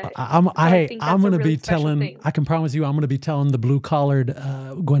 Uh, so I think I'm that's a gonna really be special telling. thing. I can promise you, I'm gonna be telling the blue collared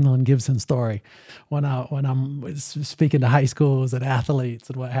Gwendolyn Gibson story when I'm speaking to high schools and athletes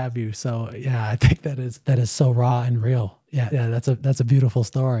and what have you. So yeah, I think that is so raw and real. Yeah, yeah, that's a beautiful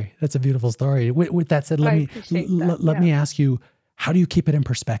story. That's a beautiful story. With that said, I appreciate that. let Yeah. me ask you, how do you keep it in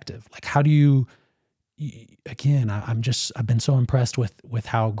perspective? Like, how do you? Again, I've been so impressed with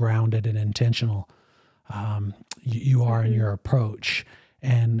how grounded and intentional you are in Hmm. your approach.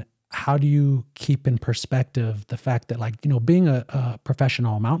 And how do you keep in perspective the fact that, like, being a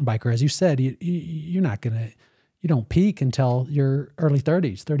professional mountain biker, as you said, you're not going to, you don't peak until your early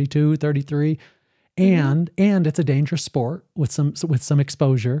 30s, 32, 33. Hmm. And it's a dangerous sport with some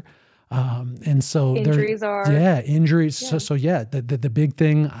exposure. And so there, Injuries are, yeah, injuries. So, yeah. so yeah, the big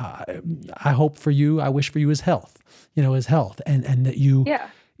thing I hope for you, I wish for you is health, is health, and that Yeah.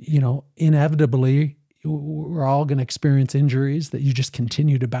 inevitably we're all going to experience injuries, that you just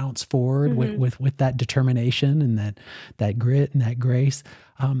continue to bounce forward Hmm. with that determination and that grit and that grace.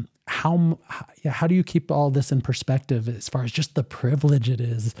 How do you keep all this in perspective as far as just the privilege it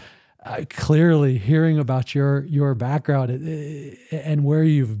is? Clearly, hearing about your background and where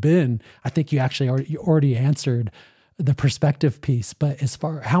you've been, I think you already answered the perspective piece. But as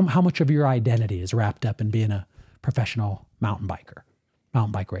far how much of your identity is wrapped up in being a professional mountain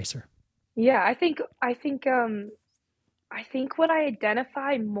bike racer? Yeah, I think what I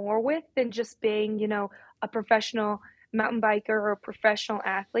identify more with than just being, a professional mountain biker or a professional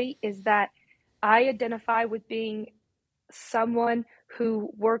athlete is that I identify with being someone who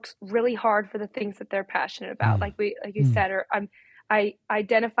works really hard for the things that they're passionate about. Mm, Like you mm, said, or I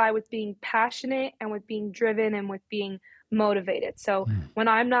identify with being passionate and with being driven and with being motivated. So mm. when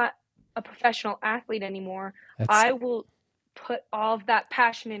I'm not a professional athlete anymore, That's I will put all of that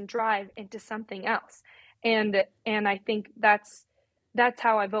passion and drive into something else. And I think that's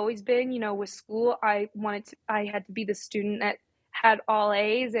how I've always been. With school, I had to be the student that had all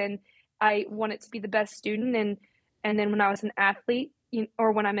A's, and I wanted to be the best student. And then when I was an athlete,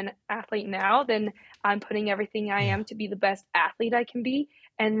 or when I'm an athlete now, then I'm putting everything I yeah, am to be the best athlete I can be.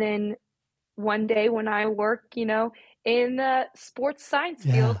 And then one day when I work, in the sports science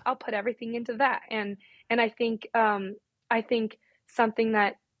field, yeah, I'll put everything into that. And I think something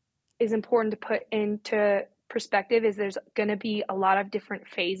that is important to put into perspective is there's going to be a lot of different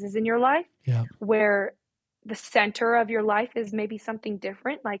phases in your life yeah, where the center of your life is maybe something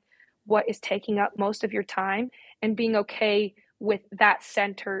different, like what is taking up most of your time, and being okay with that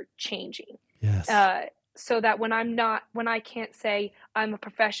center changing. yes. Uh, so that when I can't say I'm a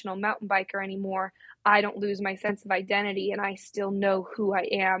professional mountain biker anymore, I don't lose my sense of identity, and I still know who I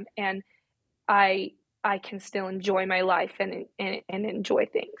am, and I I can still enjoy my life and enjoy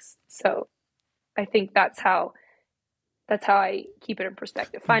things. So I think that's how I keep it in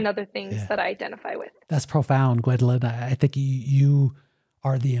perspective. Find other things Yeah. that I identify with. That's profound, Gwendolyn. I think you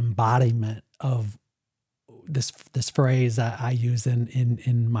are the embodiment of this phrase I use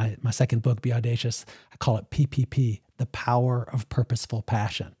in my second book, Be Audacious. I call it PPP, the power of purposeful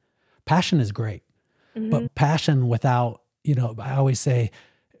passion. Passion is great, Hmm. but passion without, I always say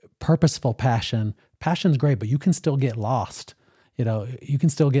purposeful passion's great, but you can still get lost. You can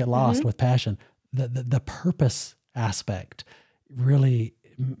still get lost Hmm. with passion. The purpose aspect really,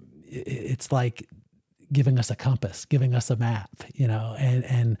 it's like giving us a compass, giving us a map,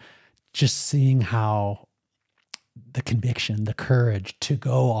 and just seeing how the conviction, the courage to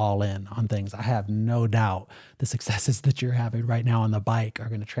go all in on things. I have no doubt the successes that you're having right now on the bike are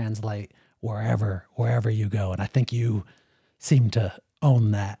going to translate wherever you go. And I think you seem to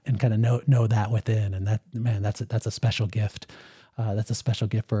own that and kind of know that within. And that, man, that's a special gift. That's a special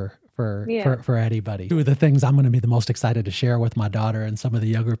gift Yeah. for anybody. Two of the things I'm going to be the most excited to share with my daughter and some of the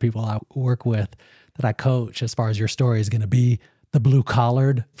younger people I work with that I coach, as far as your story, is going to be the blue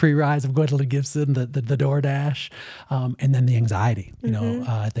collared pre-rise of Gwendolyn Gibson, the DoorDash, and then the anxiety. Mm-hmm.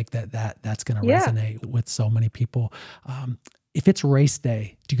 I think that's going to Yeah. resonate with so many people. If it's race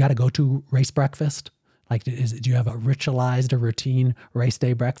day, do you got to go to race breakfast? Like, do you have a ritualized or routine race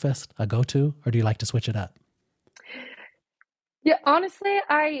day breakfast, a go-to, or do you like to switch it up? Yeah, honestly,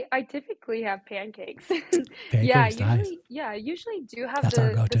 I typically have pancakes. Pancakes, nice. I usually do have That's our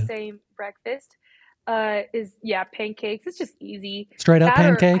the go-to. same breakfast. Is yeah, pancakes. It's just easy. Straight up That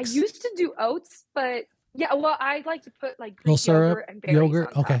or I pancakes, used to do oats, but yeah, well, I like to put like little Greek syrup, yogurt and berries yogurt.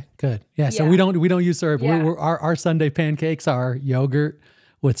 on top. Okay, good. Yeah, so we Yeah, don't use syrup. yeah. Our Sunday pancakes are yogurt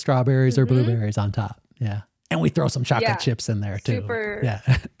with strawberries or Mm-hmm. blueberries on top. Yeah, and we throw some chocolate Yeah. chips in there too. Super. Yeah,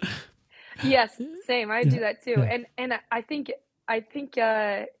 Yes, same. I yeah, do that too. yeah. And I think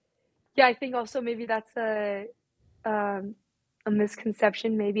yeah, I think also maybe that's um a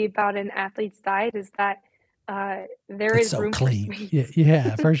misconception maybe about an athlete's diet is that there It's is so room for clean. Yeah, sweets.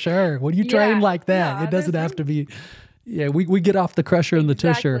 yeah, for sure. When you train Yeah, like that, it no, doesn't there's have to room. be. Yeah, we get off the crusher and the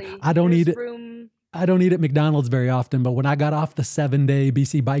tusher. Exactly. I don't eat There's it. room. I don't eat at McDonald's very often, but when I got off the 7-day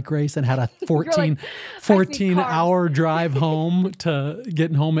BC bike race and had a You're like, 14, I need 14 carbs. hour drive home to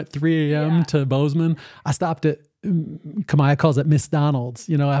getting home at 3 a.m. Yeah. to Bozeman, I stopped at, Kamaya calls it Miss Donald's,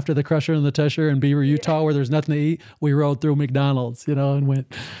 after the crusher and the tusher in Beaver, Yeah. Utah, where there's nothing to eat. We rode through McDonald's, and went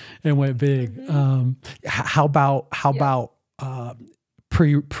big. Mm-hmm. How Yep. about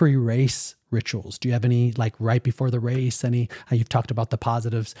pre-race rituals? Do you have any, like, right before the race? You've talked about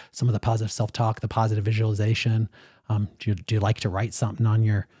some of the positive self-talk, the positive visualization. Do you like to write something on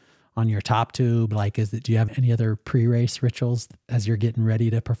your top tube? Like, do you have any other pre-race rituals as you're getting ready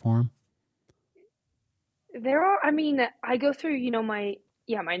to perform? There are, I mean, I go through,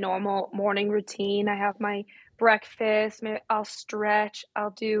 my normal morning routine. I have my breakfast, I'll stretch,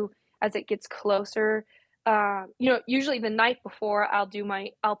 I'll do as it gets closer. Usually the night before I'll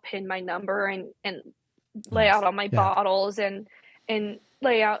pin my number and lay out Nice. all my Yeah. bottles and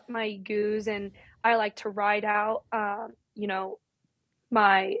lay out my goos and I like to write out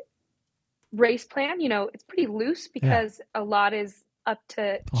my race plan. It's pretty loose Yeah. because a lot is up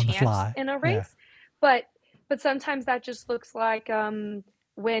to On the chance fly. in a Yeah. race. But sometimes that just looks like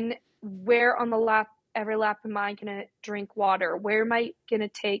when where on the lap every lap am I gonna drink water? Where am I gonna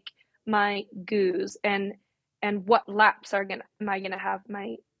take my goos and what laps am I gonna have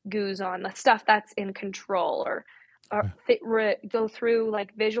my goos on? The stuff that's in control or go through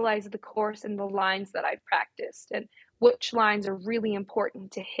like visualize the course and the lines that I've practiced and which lines are really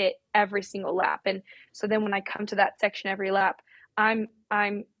important to hit every single lap. And so then when I come to that section every lap, I'm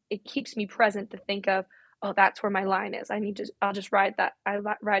it keeps me present to think of, oh, that's where my line is. I'll just ride that.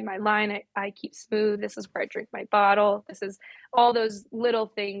 Ride my line. I keep smooth. This is where I drink my bottle. This is all those little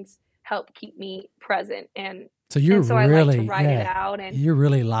things help keep me present. So you're And so I like to really, write it yeah, out and you're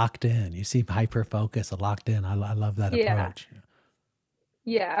really locked in. You seem hyper focused and locked in. I love that yeah. approach.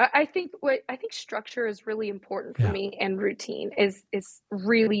 Yeah, I think structure is really important for Yeah. me and routine is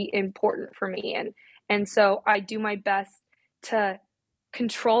really important for me and so I do my best to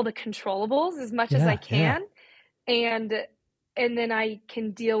control the controllables as much as I Yeah. Yeah. can and and then I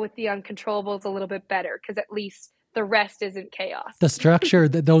can deal with the uncontrollables a little bit better because at least the rest isn't chaos. The structure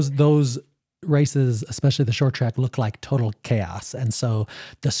that those races, especially the short track, look like total chaos. And so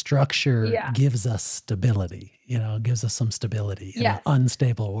the structure Yeah. gives us stability, gives us some stability in an Yes.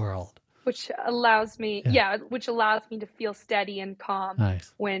 unstable world. Which allows me to feel steady and calm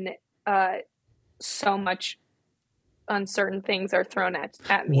Nice. when uh so much uncertain things are thrown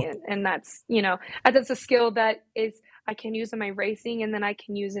at me and that's a skill that is I can use in my racing and then I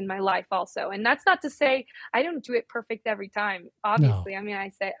can use in my life also and that's not to say I don't do it perfect every time No. obviously I mean I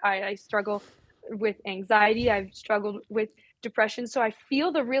say I struggle with anxiety I've struggled with depression so I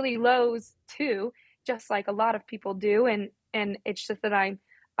feel the really lows too just like a lot of people do and it's just that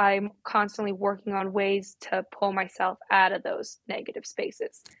I'm constantly working on ways to pull myself out of those negative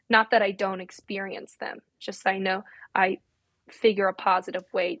spaces. Not that I don't experience them, just I know I figure a positive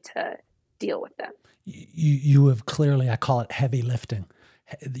way to deal with them. You have clearly, I call it heavy lifting.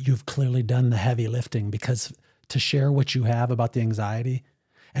 You've clearly done the heavy lifting, because to share what you have about the anxiety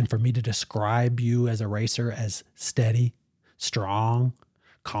and for me to describe you as a racer as steady, strong,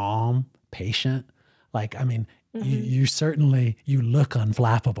 calm, patient, like, I mean, Hmm. you certainly, you look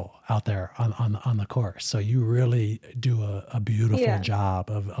unflappable out there on the course. So you really do a beautiful Yeah. job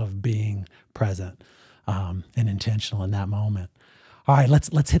of being present, and intentional in that moment. All right,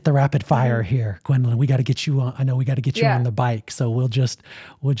 let's hit the rapid fire Hmm. here, Gwendolyn. We got to get you on. I know we got to get you on Yeah. the bike, so we'll just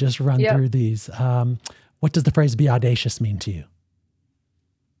run Yep. through these. What does the phrase "be audacious" mean to you?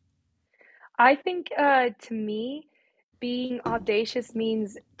 I think to me, being audacious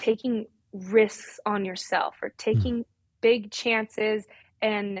means taking risks on yourself or Mm, taking big chances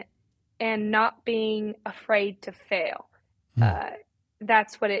and not being afraid to fail. mm, Uh,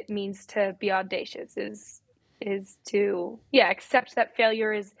 that's what it means to be audacious is to accept that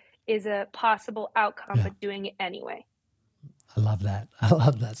failure is a possible outcome, yeah. but doing it anyway. I love that. I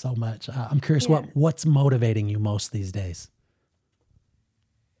love that so much. I'm curious, Yeah. what's motivating you most these days?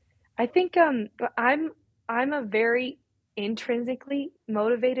 I think I'm I'm a very intrinsically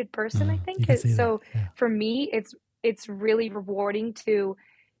motivated person, I You think. can see that. So Yeah. for me it's really rewarding to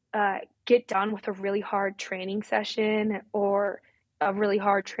get done with a really hard training session or a really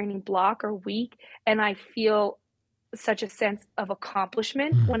hard training block or week, and I feel such a sense of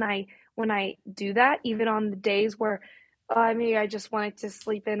accomplishment Mm, when I do that, even on the days where maybe I just wanted to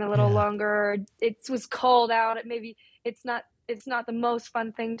sleep in a little yeah. longer. It was cold out. Maybe it's not the most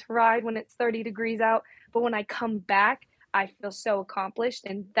fun thing to ride when it's 30 degrees out, but when I come back, I feel so accomplished,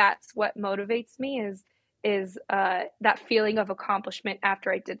 and that's what motivates me is that feeling of accomplishment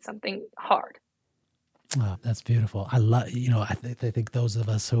after I did something hard. Oh, that's beautiful. I love, I think those of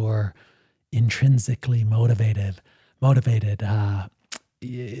us who are intrinsically motivated,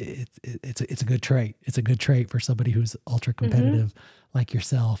 it's a good trait. It's a good trait for somebody who's ultra Hmm. competitive like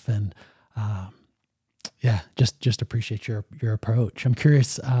yourself. And um, yeah, just appreciate your approach. I'm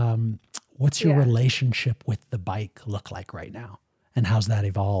curious, what's your Yeah. relationship with the bike look like right now, and how's that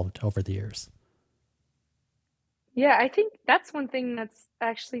evolved over the years? Yeah, I think that's one thing that's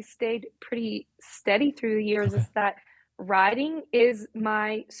actually stayed pretty steady through the years Okay. is that riding is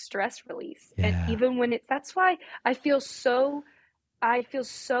my stress release. And Yeah. even when it's that's why I feel so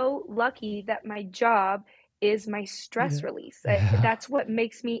lucky that my job is my stress Yeah. release. Yeah. That's what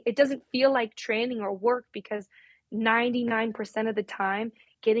makes me, it doesn't feel like training or work because 99% of the time,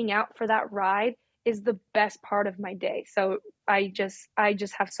 getting out for that ride is the best part of my day. So I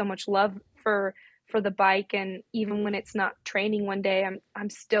just have so much love for the bike, and even when it's not training one day, I'm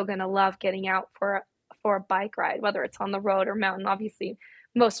still gonna love getting out for a bike ride, whether it's on the road or mountain. Obviously,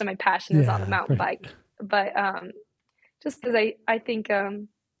 most of my passion is on the Yeah. mountain bike, but just because I think yeah,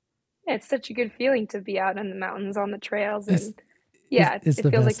 it's such a good feeling to be out in the mountains on the trails, It's and yeah, it's it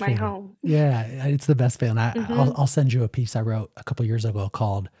the feels like best my feeling. home. Yeah, it's the best feeling. Hmm. I'll send you a piece I wrote a couple years ago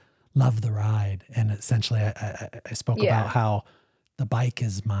called "Love the Ride," and essentially I spoke about Yeah. how the bike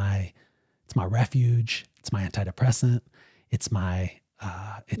is it's my refuge, it's my antidepressant,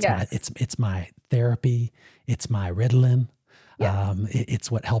 Yes. it's my therapy, it's my Ritalin. Yes.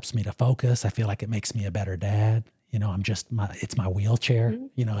 It's what helps me to focus. I feel like it makes me a better dad. It's my wheelchair. Hmm.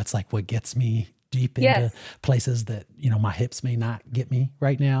 It's like what gets me deep into Yes. places that, my hips may not get me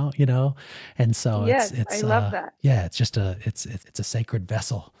right now. And so Yes. I love that. yeah, it's just it's a sacred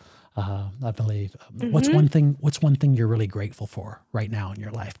vessel. I believe. Hmm. What's one thing you're really grateful for right now in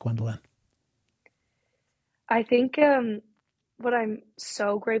your life, Gwendolyn? I think what I'm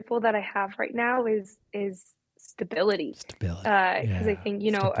so grateful that I have right now is stability. Stability. Because I Yeah. think,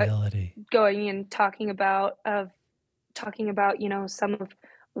 Stability. going and talking about some of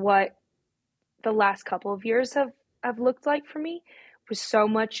what the last couple of years have looked like for me with so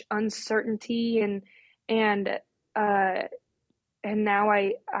much uncertainty and uh and now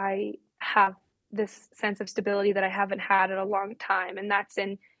I have this sense of stability that I haven't had in a long time, and that's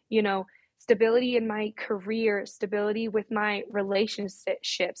in you know stability in my career, stability with my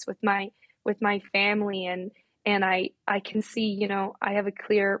relationships, with my family, and I can see, I have a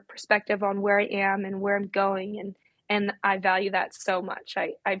clear perspective on where I am and where I'm going, and I value that so much.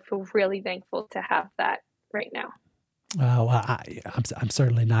 I feel really thankful to have that right now. Well, I'm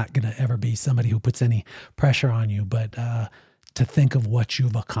certainly not going to ever be somebody who puts any pressure on you, but to think of what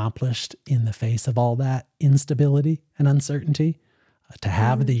you've accomplished in the face of all that instability and uncertainty, to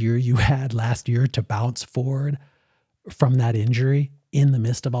have the Mhm. year you had last year to bounce forward from that injury in the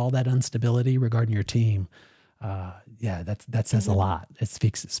midst of all that instability regarding your team. Yeah, that says a Mhm. lot. It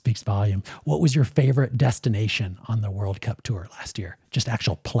speaks volume. What was your favorite destination on the World Cup tour last year? Just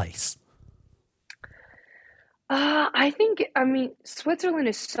actual place. I think, I mean, Switzerland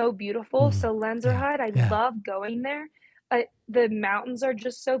is so beautiful. Mm, So yeah, Lenzerheide, I yeah. love going there. The mountains are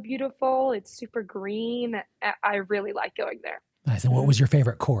just so beautiful. It's super green. I really like going there. Nice. And what Hmm. was your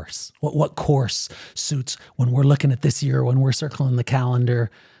favorite course? What course suits when we're looking at this year, when we're circling the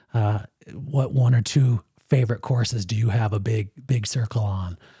calendar? What one or two favorite courses do you have a big circle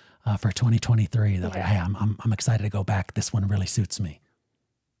on for 2023? That like, Yeah. hey, I'm excited to go back. This one really suits me.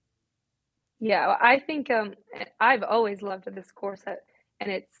 Yeah. Well, I think I've always loved this course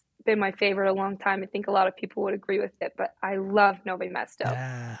and it's been my favorite a long time. I think a lot of people would agree with it, but I love Nove Mesto.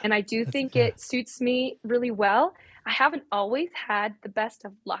 Yeah. And I do think it suits me really well. I haven't always had the best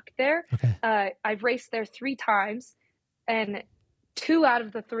of luck there. Okay. I've raced there 3 times, and 2 out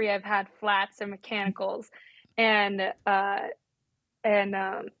of the 3 I've had flats and mechanicals. And and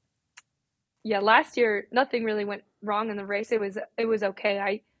yeah, last year nothing really went wrong in the race. It was okay.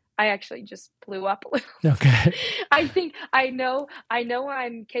 I actually just blew up a little. Okay. I think I know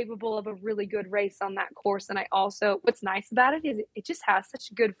I'm capable of a really good race on that course, and I also, what's nice about it is it just has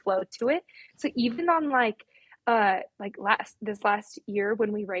such a good flow to it. So even on this last year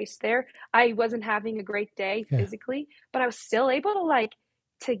when we raced there, I wasn't having a great day Yeah. physically, but I was still able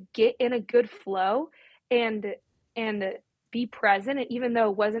to get in a good flow and and be present. And even though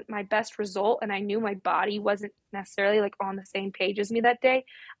it wasn't my best result and I knew my body wasn't necessarily like on the same page as me that day,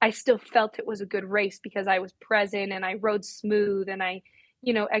 I still felt it was a good race because I was present and I rode smooth and I,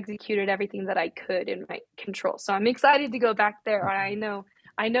 executed everything that I could in my control. So I'm excited to go back there. I know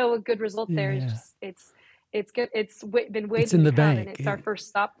a good result there is Yeah. just it's good. Been It's waiting in to the come, and bank. it's our first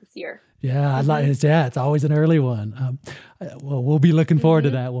stop this year. Yeah, Mhm. it's always an early one. Well, we'll be looking forward to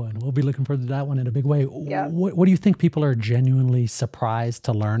Mhm. that one. We'll be looking forward to that one in a big way. Yeah. What do you think people are genuinely surprised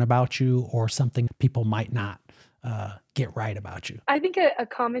to learn about you, or something people might not get right about you? I think a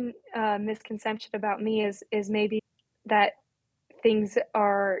common misconception about me is maybe that things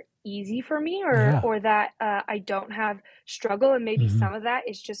are easy for me, Yeah. or that I don't have struggle, and maybe Hmm. some of that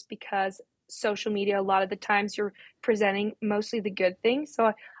is just because social media, a lot of the times you're presenting mostly the good things.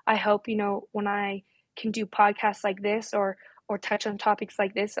 So I hope, when I can do podcasts like this, or touch on topics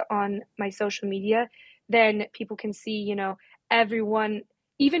like this on my social media, then people can see, everyone,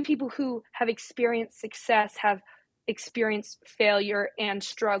 even people who have experienced success, have experienced failure and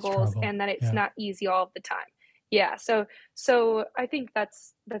struggles, Struggle. and that it's Yeah. not easy all of the time. Yeah, so I think that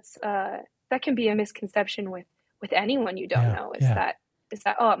can be a misconception with anyone you don't Yeah. know, Yeah. is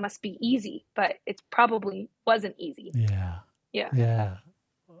that, oh, it must be easy, but it probably wasn't easy. Yeah. Yeah. Yeah.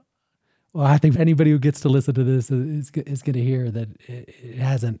 Well, I think anybody who gets to listen to this is going to hear that it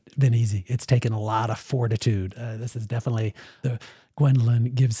hasn't been easy. It's taken a lot of fortitude. This is definitely the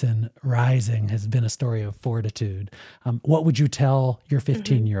Gwendolyn Gibson rising has been a story of fortitude. What would you tell your Hmm.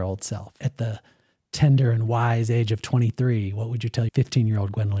 15-year-old self at the tender and wise age of 23? What would you tell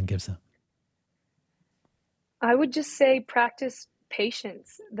 15-year-old Gwendolyn Gibson? I would just say practice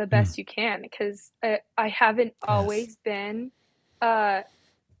patience the Mm, best you can, because I haven't yes. always been uh,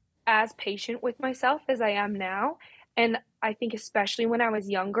 as patient with myself as I am now. And I think especially when I was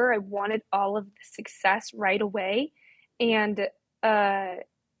younger, I wanted all of the success right away. And uh,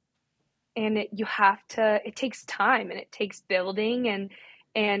 you have to, it takes time, and it takes building,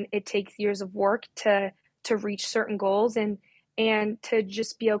 and it takes years of work to reach certain goals, and to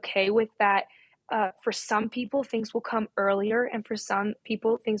just be okay with that. For some people things will come earlier, and for some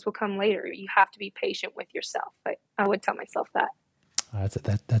people things will come later. You have to be patient with yourself. I would tell myself that.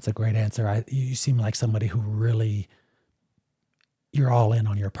 That's a great answer. You seem like somebody who really, you're all in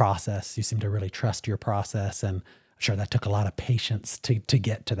on your process. You seem to really trust your process, and I'm sure that took a lot of patience to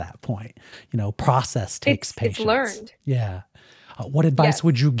get to that point. Process takes It's patience. learned. Yeah. What advice Yes.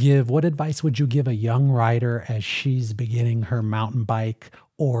 would you give? What advice would you give a young rider as she's beginning her mountain bike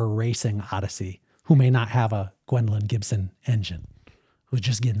or racing odyssey, who may not have a Gwendolyn Gibson engine, who's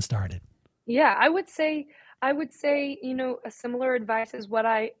just getting started? Yeah, I would say, a similar advice is what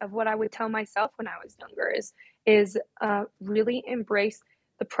I would tell myself when I was younger, is really embrace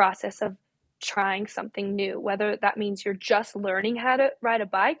the process of trying something new, whether that means you're just learning how to ride a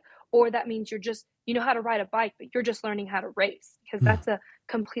bike, or that means you're just, you know how to ride a bike, but you're just learning how to race, because Mm, that's a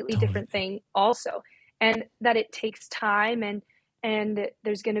completely totally. different thing also. And that it takes time, and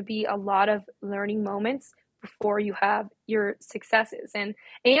there's going to be a lot of learning moments before you have your successes. And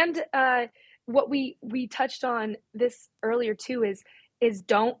what we touched on this earlier too is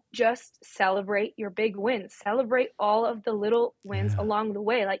don't just celebrate your big wins. Celebrate all of the little wins Yeah. along the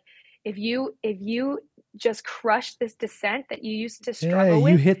way. Like, if you just crush this descent that you used to Yeah, struggle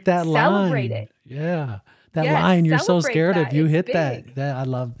you with, hit that celebrate line. it. Yeah. That Yes, line you're so celebrate scared of, that. you It's hit that. big. That I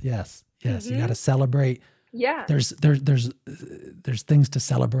love. Yes. Yes. You got to Mhm. celebrate. Yeah. There's things to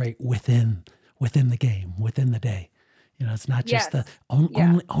celebrate within the game, within the day. It's not just the Yes.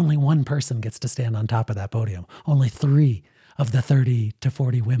 Yeah. only one person gets to stand on top of that podium. Only 3 of the 30 to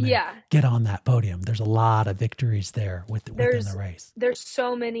 40 women Yeah. get on that podium. There's a lot of victories there within the There's race. there's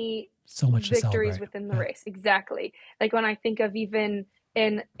so many So much to victories celebrate. within the Yeah. race. Exactly. Like when I think of even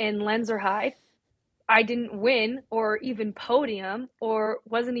in Lenzerheide, I didn't win or even podium or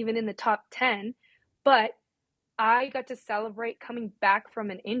wasn't even in the top 10, but I got to celebrate coming back from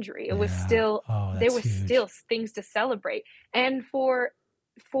an injury. It was Yeah. still Oh, there that's was still huge. things to celebrate. And for,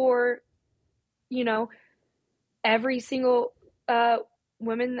 you know, every single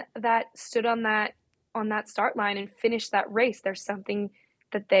woman that stood on that start line and finished that race, there's something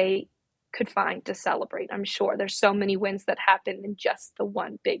that they could find to celebrate. I'm sure there's so many wins that happened in just the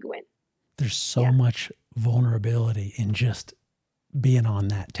one big win. There's so Yeah. much vulnerability in just being on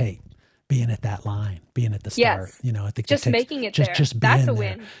that tape, being at that line, being at the start. Yes. You know, I think that Just takes making it there. just That's a being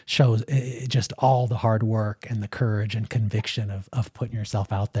there win. shows just all the hard work and the courage and conviction of putting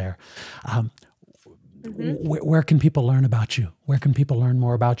yourself out there. Um, Hmm. where can people learn about you? Where can people learn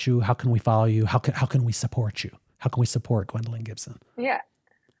more about you? How can we follow you? How can we support you? How can we support Gwendolyn Gibson? Yeah.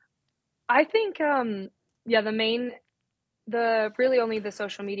 I think yeah, the really only the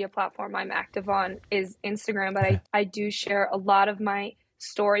social media platform I'm active on is Instagram, but Okay. I do share a lot of my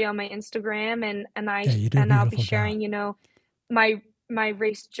story on my Instagram, Yeah, you do a and I'll be beautiful job. sharing, my my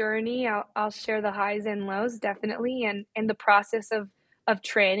race journey. I'll share the highs and lows definitely, and the process of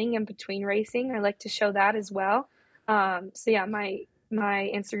training and between racing. I like to show that as well. So yeah, my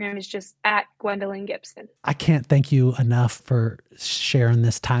Instagram is just at Gwendolyn Gibson. I can't thank you enough for sharing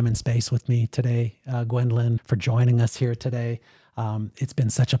this time and space with me today, Gwendolyn, for joining us here today. It's been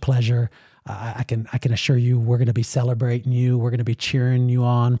such a pleasure. I can assure you we're going to be celebrating you. We're going to be cheering you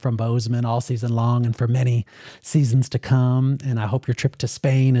on from Bozeman all season long and for many seasons to come. And I hope your trip to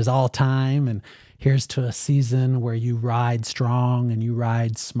Spain is all time. And here's to a season where you ride strong and you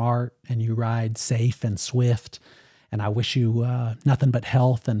ride smart and you ride safe and swift. And I wish you nothing but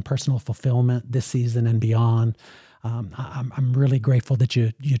health and personal fulfillment this season and beyond. I'm really grateful that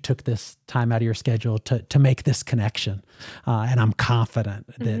you took this time out of your schedule to make this connection. And I'm confident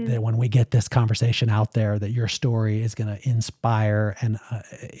Hmm. that when we get this conversation out there, that your story is going to inspire and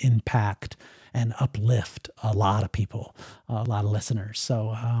impact and uplift a lot of people, a lot of listeners.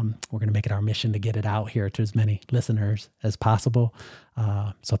 So we're going to make it our mission to get it out here to as many listeners as possible.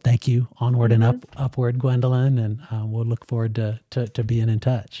 So thank you. Onward and Hmm. upward, Gwendolyn, and we'll look forward to being in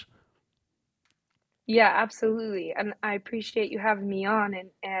touch. Yeah, absolutely. And I appreciate you having me on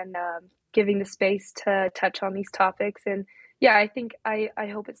and giving the space to touch on these topics. And yeah, I think I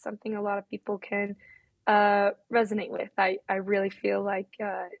hope it's something a lot of people can resonate with. I really feel like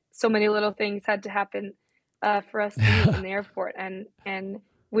so many little things had to happen for us to meet in the airport, and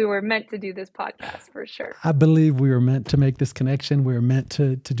we were meant to do this podcast for sure. I believe we were meant to make this connection. We were meant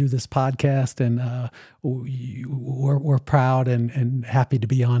to do this podcast, and we're proud and happy to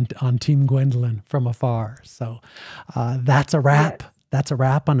be on Team Gwendolyn from afar. So that's a wrap. Yes. That's a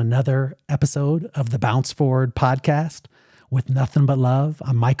wrap on another episode of the Bounce Forward podcast with nothing but love.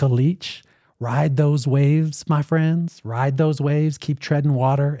 I'm Michael Leach. Ride those waves, my friends. Ride those waves. Keep treading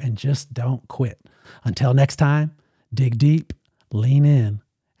water and just don't quit. Until next time, dig deep, lean in,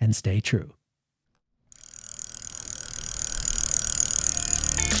 and stay true.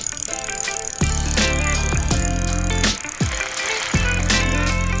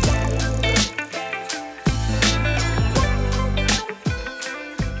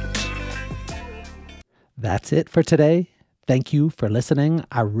 That's it for today. Thank you for listening.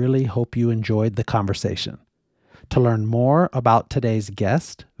 I really hope you enjoyed the conversation. To learn more about today's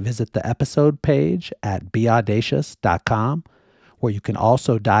guest, visit the episode page at beaudacious.com, where you can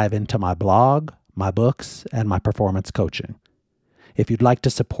also dive into my blog, my books, and my performance coaching. If you'd like to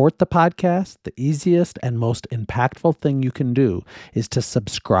support the podcast, the easiest and most impactful thing you can do is to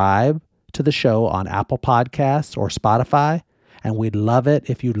subscribe to the show on Apple Podcasts or Spotify, and we'd love it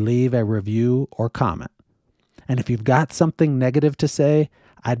if you'd leave a review or comment. And if you've got something negative to say,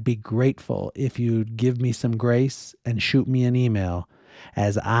 I'd be grateful if you'd give me some grace and shoot me an email,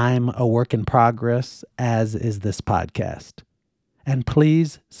 as I'm a work in progress, as is this podcast. And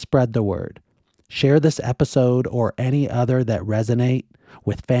please spread the word. Share this episode or any other that resonate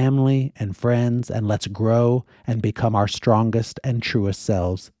with family and friends, and let's grow and become our strongest and truest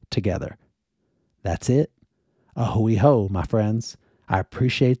selves together. That's it. Ahoy ho, my friends. I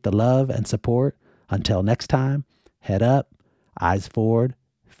appreciate the love and support. Until next time, head up, eyes forward,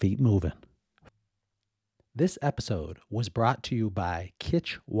 feet moving. This episode was brought to you by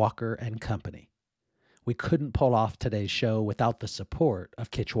Kitch Walker and Company. We couldn't pull off today's show without the support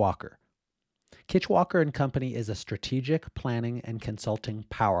of Kitch Walker. Kitch Walker and Company is a strategic planning and consulting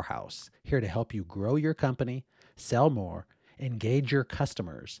powerhouse, here to help you grow your company, sell more, engage your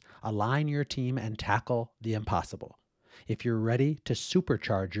customers, align your team, and tackle the impossible. If you're ready to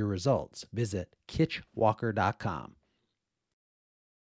supercharge your results, visit kitchwalker.com.